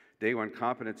Day One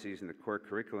competencies in the core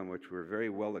curriculum, which were very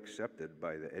well accepted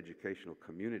by the educational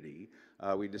community,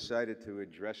 we decided to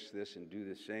address this and do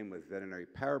the same with veterinary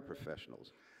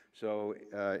paraprofessionals. So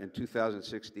in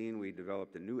 2016, we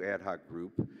developed a new ad hoc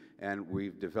group, and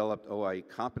we've developed OIE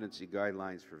competency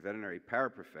guidelines for veterinary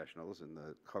paraprofessionals, and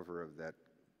the cover of that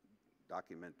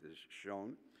document is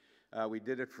shown. We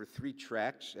did it for 3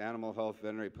 tracks: animal health,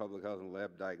 veterinary public health, and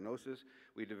lab diagnosis.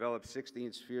 We developed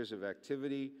 16 spheres of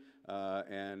activity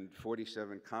and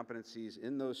 47 competencies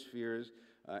in those spheres.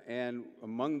 And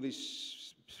among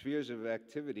these spheres of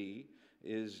activity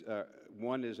is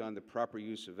one is on the proper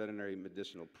use of veterinary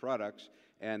medicinal products,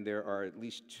 and there are at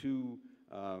least two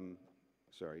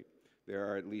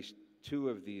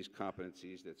of these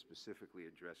competencies that specifically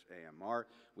address AMR.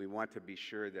 We want to be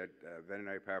sure that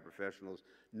veterinary paraprofessionals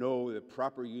know the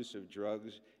proper use of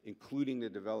drugs, including the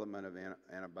development of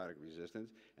antibiotic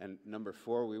resistance. And number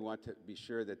 4, we want to be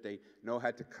sure that they know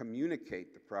how to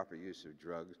communicate the proper use of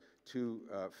drugs to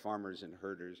farmers and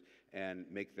herders and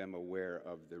make them aware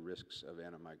of the risks of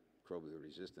antimicrobial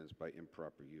resistance by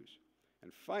improper use.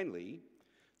 And finally,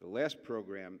 the last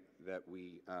program that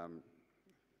we,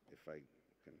 if I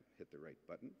can hit the right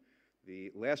button,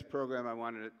 the last program I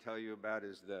wanted to tell you about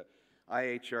is the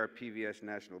IHR PVS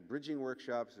National Bridging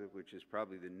Workshops, which is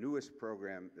probably the newest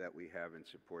program that we have in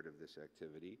support of this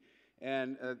activity.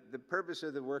 And the purpose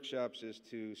of the workshops is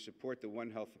to support the One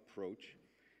Health approach.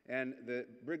 And the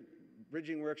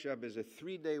Bridging Workshop is a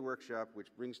 3-day workshop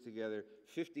which brings together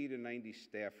 50 to 90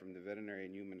 staff from the veterinary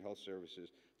and human health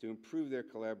services to improve their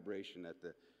collaboration at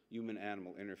the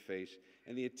human-animal interface.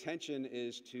 And the intention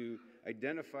is to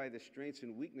identify the strengths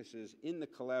and weaknesses in the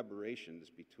collaborations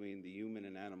between the human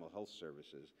and animal health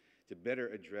services to better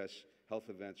address health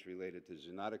events related to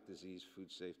zoonotic disease,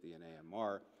 food safety, and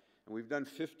AMR. And we've done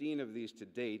 15 of these to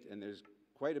date, and there's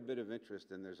quite a bit of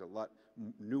interest, and there's a lot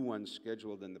new ones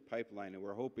scheduled in the pipeline, and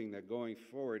we're hoping that going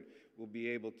forward we'll be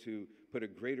able to put a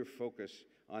greater focus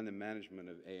on the management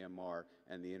of AMR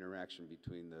and the interaction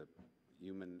between the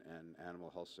human and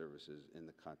animal health services in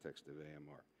the context of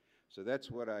AMR. So that's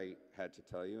what I had to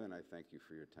tell you, and I thank you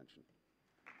for your attention.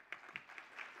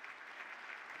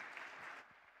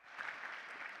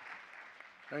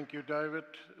 Thank you, David,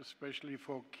 especially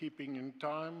for keeping in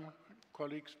time.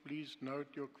 Colleagues, please note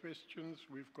your questions.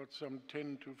 We've got some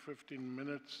 10 to 15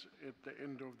 minutes at the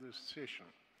end of this session.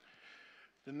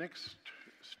 The next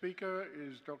speaker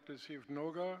is Dr. Zeev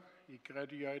Noga. He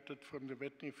graduated from the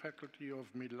veterinary faculty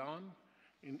of Milan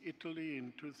in Italy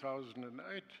in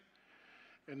 2008.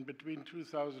 And between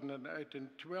 2008 and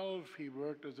 12, he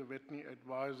worked as a veterinary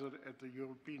advisor at the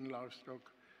European Livestock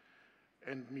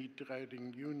and Meat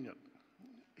Trading Union.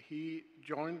 He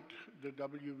joined the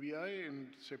WVA in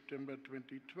September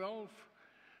 2012,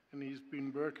 and he's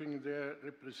been working there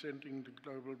representing the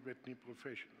global veterinary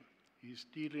profession. He's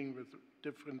dealing with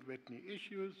different veterinary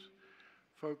issues,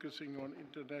 focusing on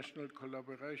international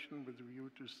collaboration with a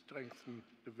view to strengthen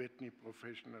the veterinary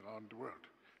profession around the world.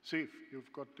 Zeev,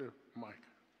 you've got the mic.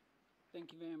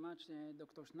 Thank you very much,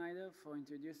 Dr. Schneider, for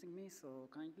introducing me so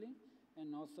kindly.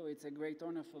 And also, it's a great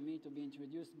honor for me to be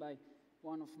introduced by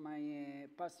one of my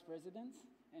past presidents,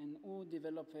 and who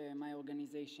developed my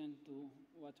organization to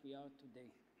what we are today.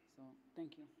 So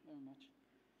thank you very much.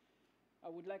 I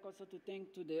would like also to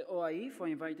thank to the OIE for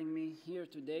inviting me here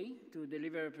today to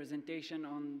deliver a presentation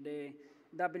on the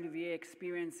WVA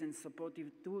experience and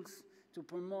supportive tools to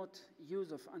promote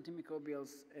use of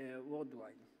antimicrobials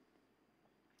worldwide.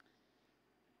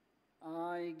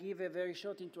 I give a very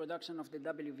short introduction of the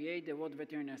WVA, the World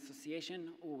Veterinary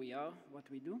Association, who we are, what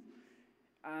we do.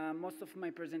 Most of my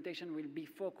presentation will be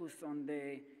focused on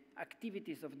the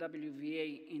activities of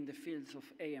WVA in the fields of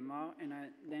AMR, and I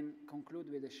then conclude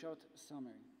with a short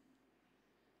summary.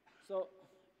 So,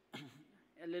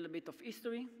 a little bit of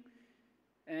history.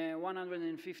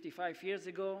 155 years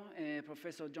ago,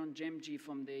 Professor John Jemji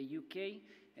from the UK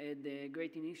had a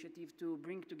great initiative to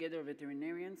bring together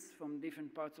veterinarians from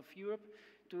different parts of Europe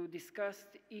to discuss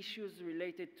issues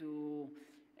related to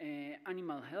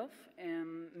animal health,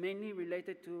 and mainly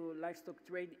related to livestock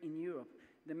trade in Europe.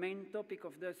 The main topic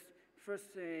of this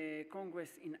first Congress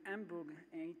in Hamburg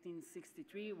in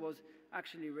 1863 was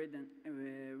actually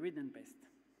ridden pest.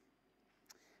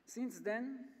 Since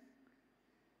then,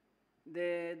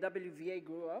 The WVA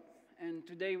grew up, and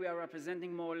today we are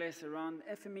representing more or less around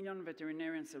 500,000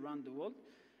 veterinarians around the world.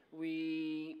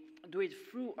 We do it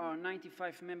through our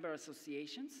 95 member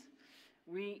associations.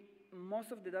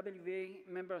 Most of the WVA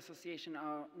member associations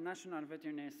are national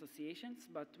veterinary associations,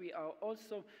 but we are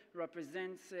also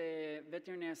represents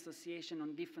veterinary association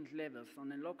on different levels, on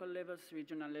the local levels,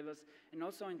 regional levels, and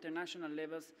also international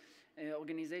levels,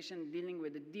 organizations dealing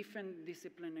with the different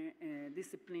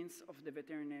disciplines of the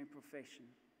veterinary profession.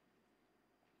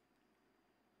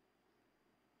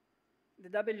 The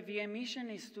WVA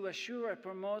mission is to assure and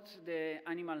promote the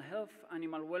animal health,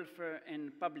 animal welfare,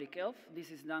 and public health. This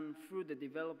is done through the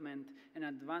development and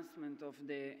advancement of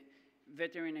the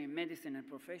veterinary medicine and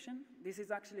profession. This is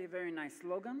actually a very nice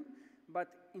slogan, but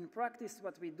in practice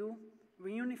what we do,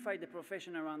 we unify the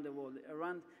profession around the world,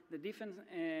 around the different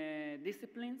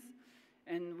disciplines,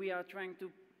 and we are trying to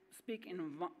speak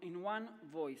in one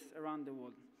voice around the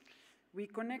world. We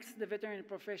connect the veterinary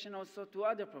profession also to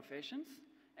other professions,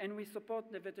 and we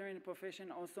support the veterinary profession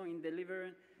also in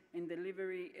delivering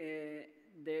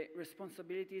the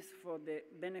responsibilities for the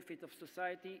benefit of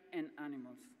society and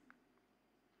animals.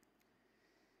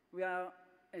 We are,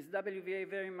 as WVA,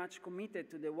 very much committed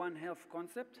to the One Health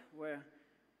concept, where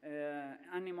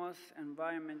animals,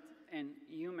 environment, and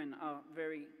human are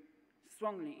very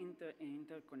strongly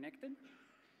interconnected.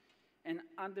 And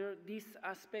under these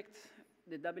aspects,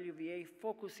 the WVA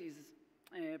focuses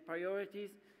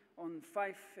priorities on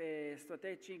 5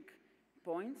 strategic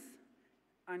points: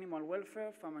 animal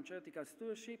welfare, pharmaceutical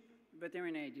stewardship,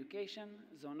 veterinary education,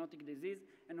 zoonotic disease,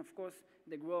 and of course,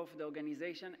 the growth of the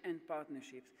organization and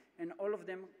partnerships. And all of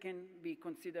them can be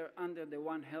considered under the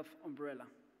One Health umbrella.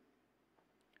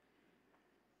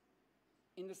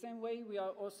 In the same way, we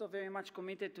are also very much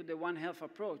committed to the One Health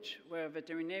approach, where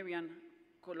veterinarians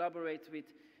collaborate with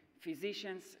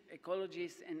physicians,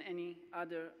 ecologists, and any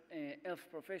other health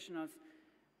professionals,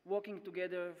 working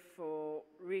together for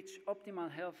reach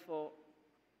optimal health for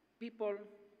people,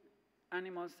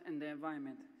 animals, and the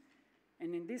environment.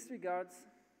 And in this regards,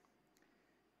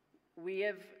 we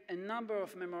have a number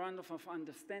of memorandums of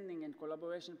understanding and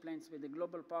collaboration plans with the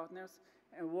global partners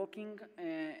and working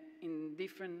in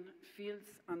different fields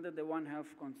under the One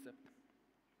Health concept.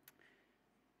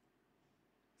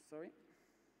 Sorry.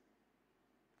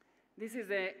 This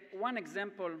is one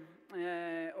example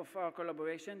of our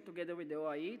collaboration together with the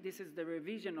OIE. This is the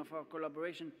revision of our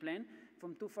collaboration plan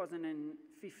from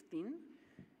 2015,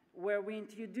 where we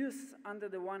introduce under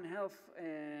the One Health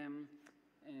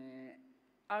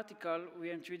article, we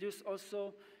introduce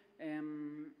also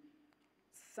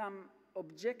some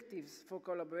objectives for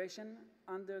collaboration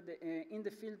under in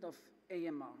the field of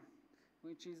AMR,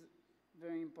 which is a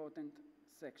very important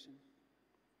section.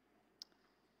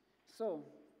 So,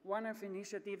 One Health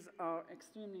initiatives are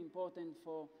extremely important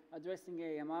for addressing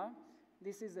AMR.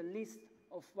 This is a list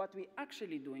of what we're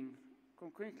actually doing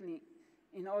concretely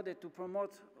in order to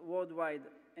promote worldwide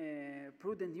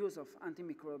prudent use of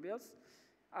antimicrobials.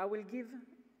 I will give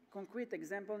concrete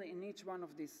examples in each one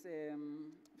of these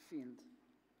fields.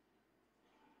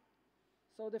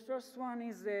 So the first one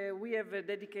is we have a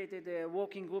dedicated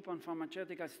working group on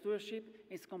pharmaceutical stewardship.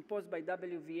 It's composed by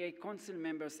WVA council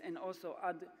members and also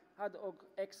ad hoc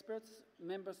experts,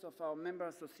 members of our member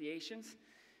associations.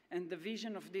 And the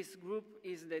vision of this group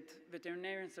is that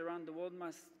veterinarians around the world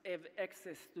must have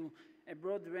access to a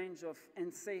broad range of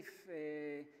and safe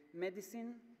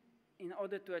medicine in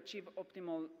order to achieve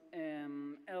optimal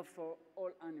health for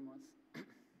all animals.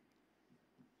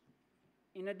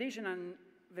 In addition,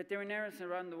 veterinarians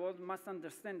around the world must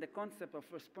understand the concept of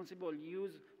responsible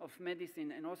use of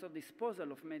medicine and also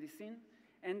disposal of medicine,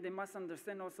 and they must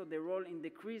understand also the role in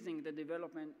decreasing the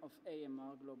development of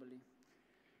AMR globally.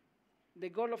 The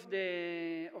goal of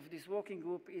this working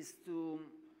group is to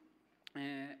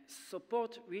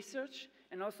support research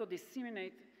and also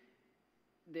disseminate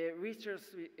the research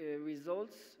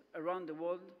results around the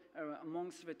world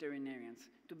amongst veterinarians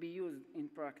to be used in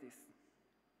practice.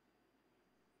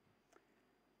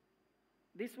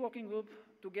 This working group,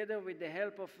 together with the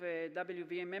help of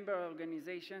WVA member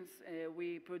organizations,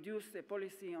 we produced a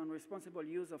policy on responsible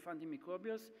use of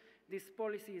antimicrobials. This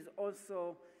policy is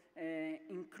also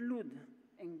include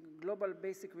in global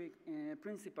basic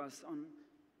principles on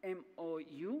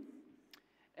MOU,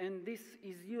 and this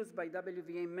is used by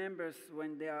WVA members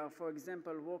when they are, for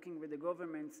example, working with the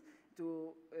governments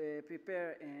to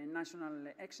prepare national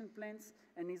action plans,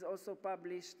 and is also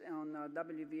published on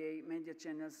WVA media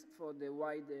channels for the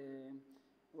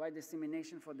wide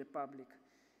dissemination for the public.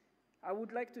 I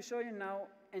would like to show you now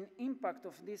an impact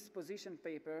of this position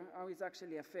paper, how it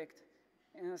actually affects.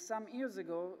 Some years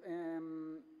ago,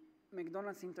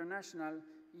 McDonald's International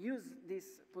use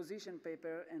this position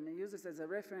paper and use it as a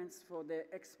reference for the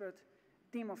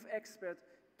team of experts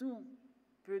to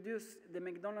produce the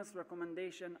McDonald's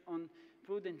recommendation on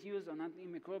prudent use on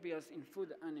antimicrobials in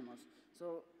food animals.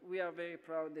 So we are very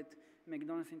proud that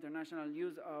McDonald's International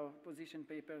use our position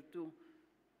paper to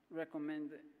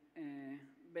recommend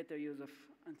better use of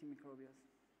antimicrobials.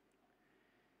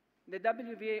 The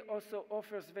WVA also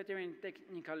offers veterinary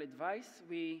technical advice.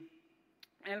 We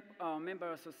help our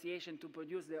member association to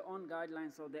produce their own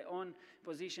guidelines or their own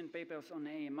position papers on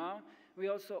AMR. We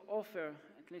also offer,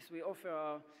 at least we offer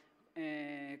our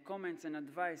comments and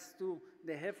advice to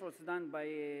the efforts done by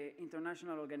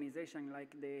international organizations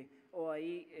like the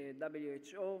OIE,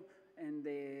 WHO, and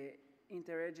the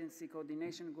Interagency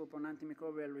Coordination Group on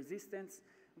Antimicrobial Resistance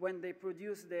when they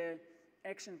produce their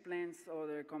action plans or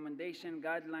the recommendation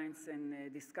guidelines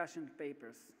and discussion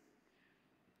papers.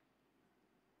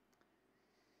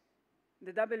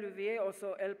 The WVA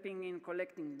also helping in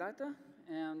collecting data.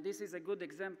 This is a good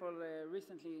example.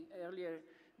 Earlier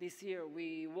this year,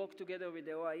 we worked together with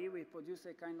the OIE. We produced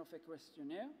a kind of a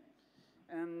questionnaire.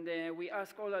 And we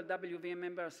asked all our WVA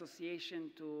member association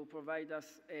to provide us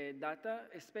data,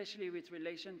 especially with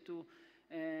relation to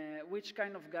which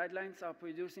kind of guidelines are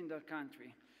produced in their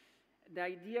country. The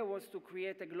idea was to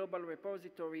create a global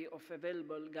repository of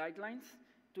available guidelines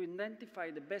to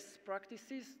identify the best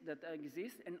practices that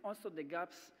exist and also the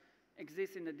gaps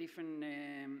exist in the different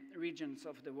regions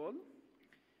of the world.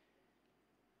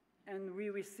 And we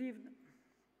received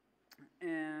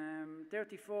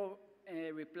 34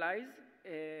 replies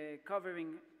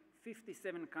covering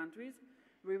 57 countries.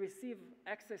 We received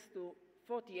access to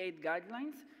 48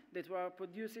 guidelines that were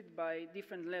produced by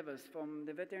different levels, from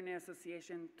the Veterinary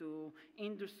Association to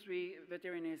industry,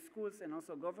 veterinary schools, and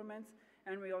also governments.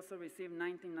 And we also received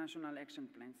 19 national action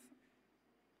plans.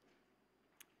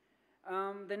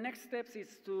 The next steps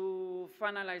is to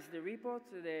finalize the report,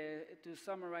 to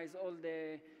summarize all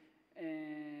the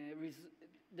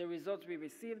results we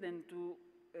received, and to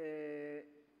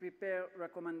prepare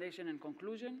recommendation and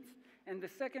conclusions. And the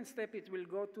second step, it will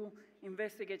go to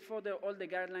investigate further all the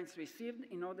guidelines received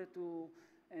in order to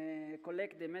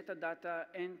collect the metadata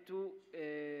and to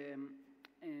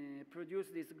produce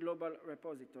this global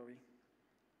repository.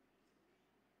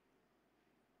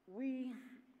 We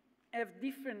have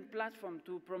different platforms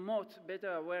to promote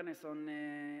better awareness on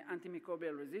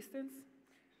antimicrobial resistance.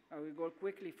 I will go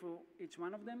quickly through each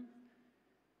one of them.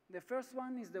 The first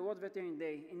one is the World Veterinary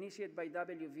Day, initiated by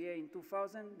WVA in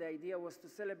 2000. The idea was to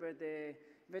celebrate the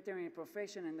veterinary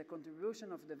profession and the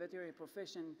contribution of the veterinary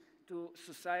profession to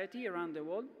society around the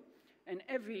world. And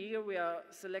every year we are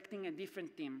selecting a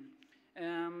different theme.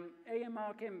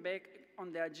 AMR came back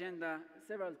on the agenda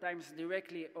several times,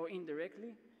 directly or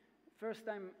indirectly. First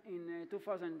time in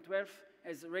 2012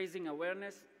 as raising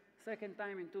awareness. Second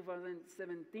time in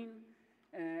 2017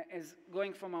 as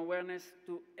going from awareness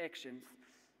to actions.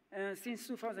 Since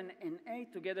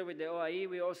 2008, together with the OIE,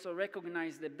 we also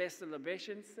recognize the best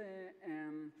celebrations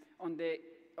on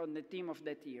the theme of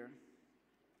that year.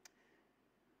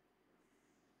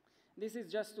 This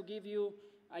is just to give you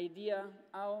idea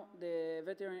how the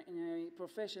veterinary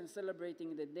profession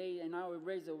celebrating the day and how we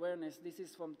raise awareness. This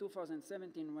is from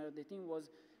 2017, where the theme was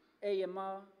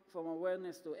AMR from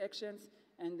awareness to actions,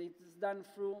 and it's done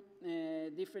through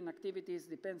different activities,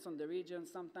 depends on the region,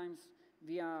 sometimes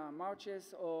via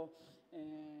marches or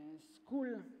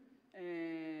school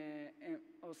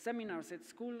or seminars at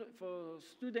school for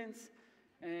students,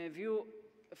 view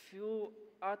a few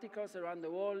articles around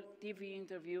the world, TV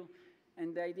interview,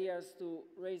 and the idea is to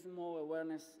raise more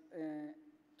awareness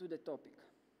to the topic.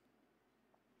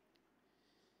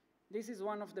 This is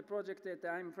one of the projects that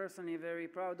I'm personally very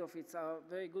proud of. It's a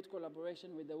very good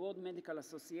collaboration with the World Medical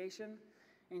Association.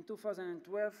 In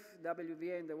 2012,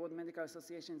 WVA and the World Medical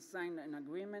Association signed an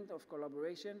agreement of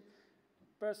collaboration.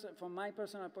 From my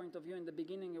personal point of view, in the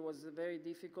beginning, it was very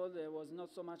difficult. There was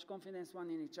not so much confidence one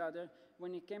in each other.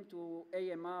 When it came to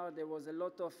AMR, there was a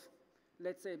lot of,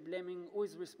 let's say, blaming who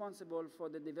is responsible for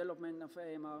the development of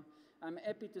AMR. I'm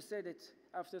happy to say that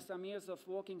after some years of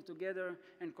working together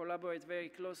and collaborate very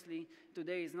closely,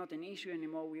 today is not an issue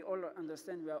anymore. We all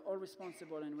understand we are all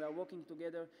responsible, and we are working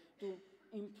together to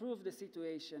improve the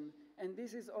situation. And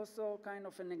this is also kind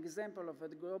of an example of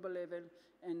at global level,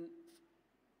 and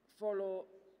follow,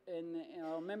 and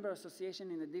our member association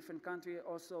in a different country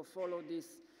also follow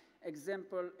this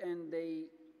example, and they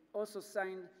also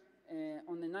signed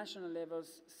on the national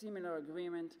levels similar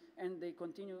agreement, and they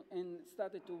continue and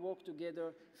started to work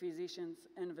together, physicians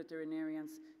and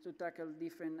veterinarians, to tackle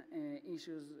different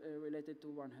issues related to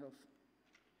One Health.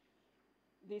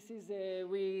 This is,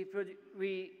 we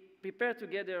prepare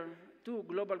together 2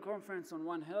 global conferences on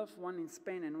One Health, one in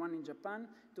Spain and one in Japan,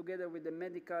 together with the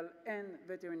medical and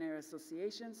veterinary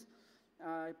associations.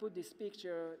 I put this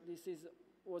picture,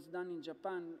 was done in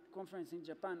Japan, conference in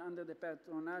Japan under the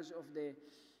patronage of the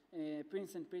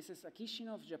Prince and Princess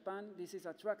Akishino of Japan. This has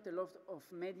attracted a lot of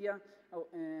media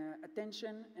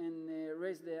attention and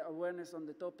raised the awareness on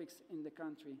the topics in the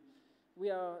country. We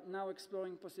are now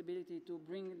exploring possibility to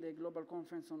bring the global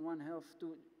conference on One Health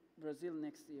to Brazil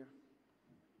next year.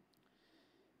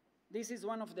 This is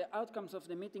one of the outcomes of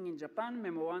the meeting in Japan,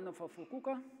 Memorandum for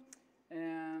Fukuoka.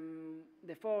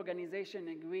 The 4 organizations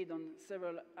agreed on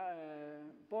several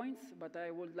points, but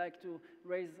I would like to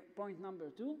raise point number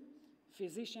 2.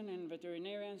 Physicians and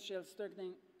veterinarians shall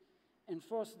strengthen,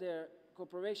 enforce their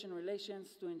cooperation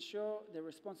relations to ensure the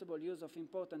responsible use of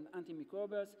important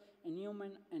antimicrobials in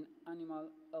human and animal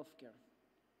healthcare.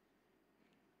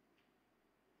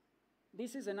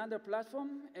 This is another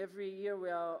platform. Every year we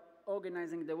are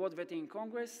organizing the World Veterinary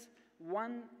Congress.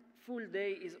 One full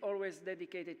day is always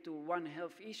dedicated to One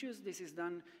Health issues. This is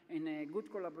done in a good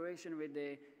collaboration with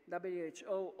the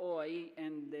WHO, OIE,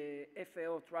 and the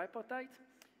FAO tripartite.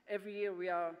 Every year we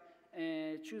are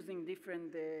choosing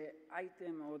different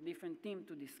item or different team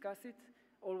to discuss it,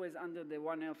 always under the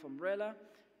One Health umbrella.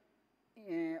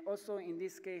 Also in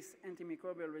this case,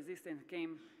 antimicrobial resistance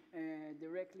came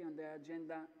directly on the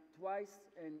agenda twice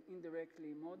and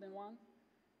indirectly more than one.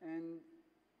 And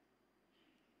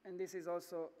this is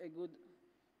also a good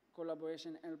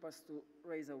collaboration, help us to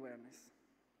raise awareness.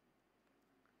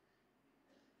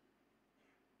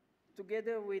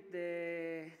 Together with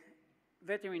the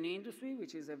veterinary industry,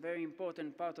 which is a very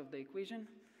important part of the equation,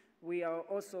 we are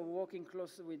also working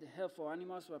closely with Health for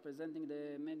Animals, representing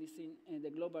the medicine and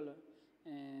the global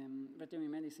veterinary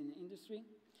medicine industry.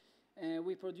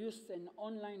 We produced an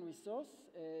online resource.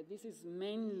 This is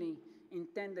mainly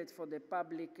intended for the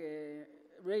public,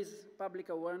 raise public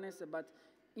awareness about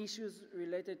issues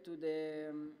related to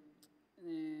the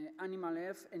animal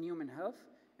health and human health.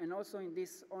 And also in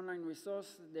this online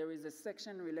resource, there is a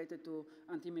section related to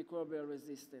antimicrobial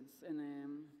resistance.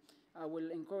 And I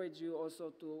will encourage you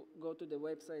also to go to the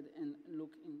website and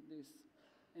look in this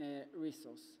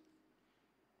resource.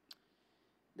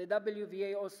 The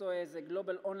WVA also has a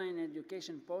global online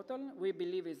education portal. We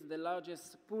believe it's the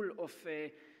largest pool of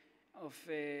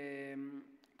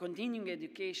continuing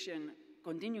education,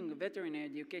 continuing veterinary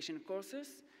education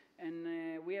courses.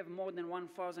 And we have more than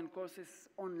 1,000 courses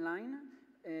online.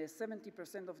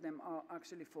 70% of them are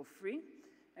actually for free.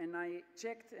 And I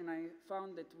checked and I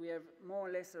found that we have more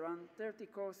or less around 30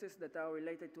 courses that are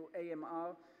related to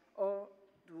AMR or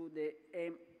to the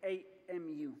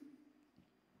AMU.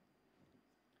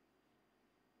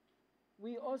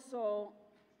 We also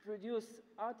produce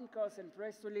articles and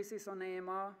press releases on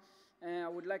AMR. I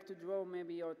would like to draw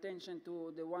maybe your attention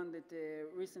to the one that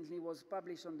recently was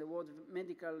published on the World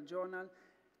Medical Journal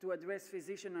to address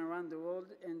physicians around the world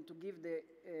and to give the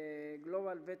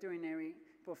global veterinary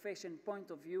profession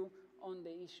point of view on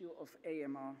the issue of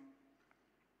AMR.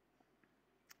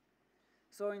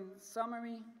 So in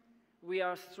summary, we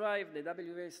are the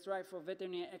WVA strive for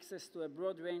veterinary access to a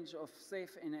broad range of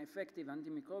safe and effective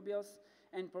antimicrobials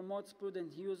and promotes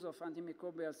prudent use of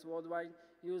antimicrobials worldwide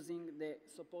using the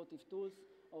supportive tools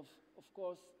of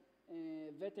course,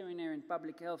 veterinary and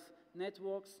public health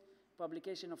networks,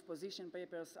 publication of position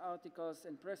papers, articles,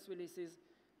 and press releases,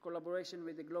 collaboration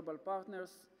with the global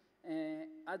partners,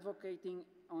 advocating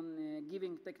on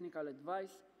giving technical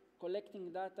advice,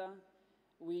 collecting data.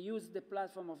 We use the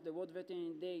platform of the World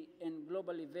Veterinary Day and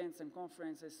global events and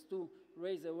conferences to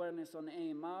raise awareness on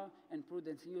AMR and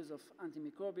prudent use of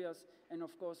antimicrobials. And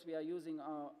of course, we are using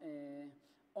our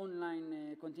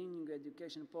online continuing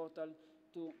education portal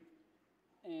to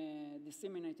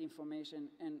disseminate information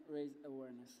and raise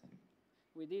awareness.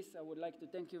 With this, I would like to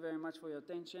thank you very much for your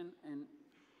attention and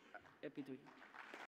happy to.